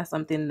and it's not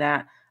something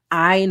that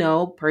I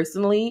know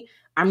personally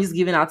I'm just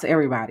giving out to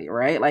everybody,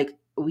 right? Like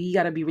we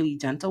got to be really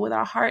gentle with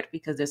our heart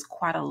because there's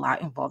quite a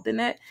lot involved in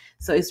it.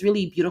 So it's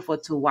really beautiful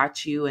to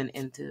watch you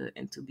and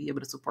to be able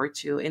to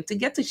support you and to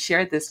get to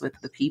share this with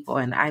the people.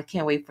 And I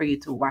can't wait for you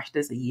to watch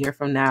this a year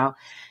from now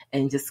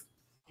and just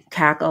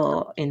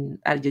cackle and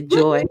at your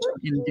joy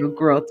and your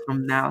growth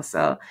from now.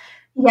 So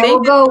Yeah,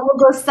 thank you. we'll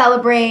go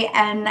celebrate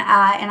and in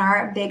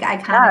our big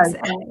iconics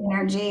Yes.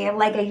 energy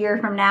like a year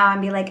from now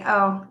and be like,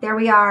 oh, there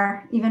we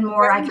are, even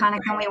more iconic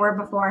than we were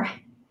before.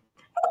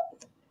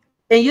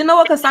 And you know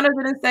what Cassandra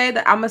didn't say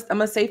that I'm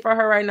gonna say for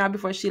her right now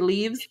before she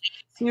leaves?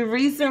 She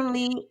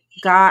recently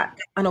got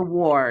an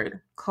award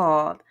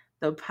called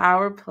the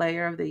Power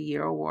Player of the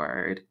Year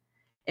Award.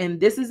 And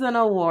this is an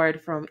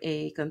award from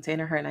a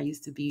container her and I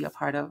used to be a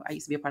part of. I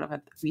used to be a part of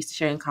it. We used to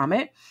share and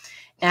comment.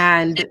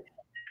 And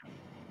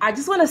I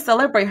just want to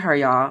celebrate her,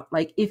 y'all.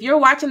 Like, if you're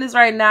watching this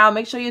right now,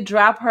 make sure you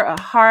drop her a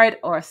heart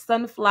or a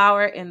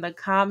sunflower in the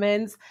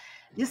comments.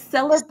 Just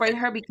celebrate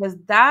her because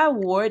that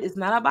award is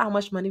not about how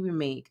much money we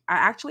make. I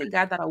actually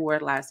got that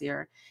award last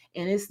year,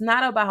 and it's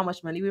not about how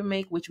much money we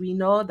make, which we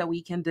know that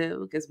we can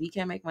do because we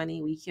can make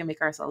money, we can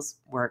make ourselves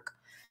work.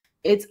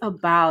 It's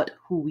about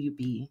who we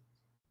be.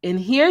 And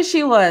here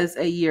she was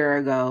a year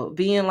ago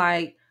being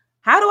like,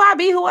 how do I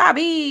be who I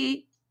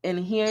be? And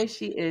here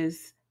she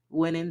is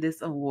winning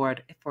this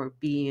award for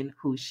being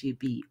who she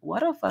be.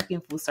 What a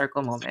fucking full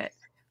circle moment.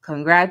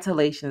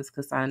 Congratulations,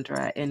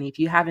 Cassandra. And if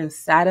you haven't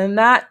sat in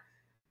that,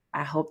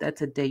 I hope that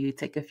today you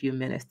take a few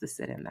minutes to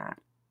sit in that.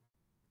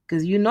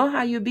 Because you know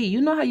how you be. You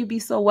know how you be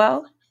so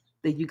well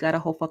that you got a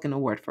whole fucking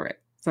award for it.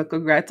 So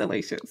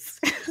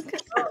congratulations.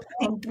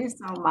 Thank you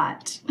so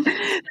much.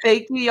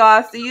 Thank you,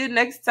 y'all. See you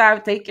next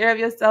time. Take care of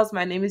yourselves.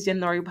 My name is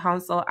Janori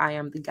Pouncil. I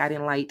am the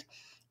guiding light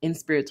and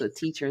spiritual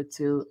teacher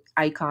to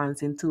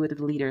icons, intuitive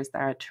leaders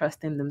that are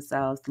trusting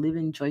themselves,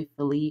 living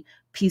joyfully,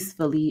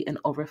 peacefully, and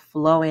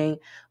overflowing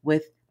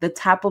with the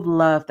type of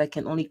love that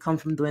can only come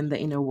from doing the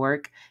inner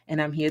work.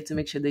 And I'm here to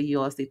make sure that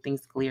you all see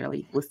things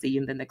clearly. We'll see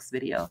you in the next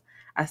video.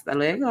 Hasta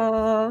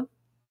luego.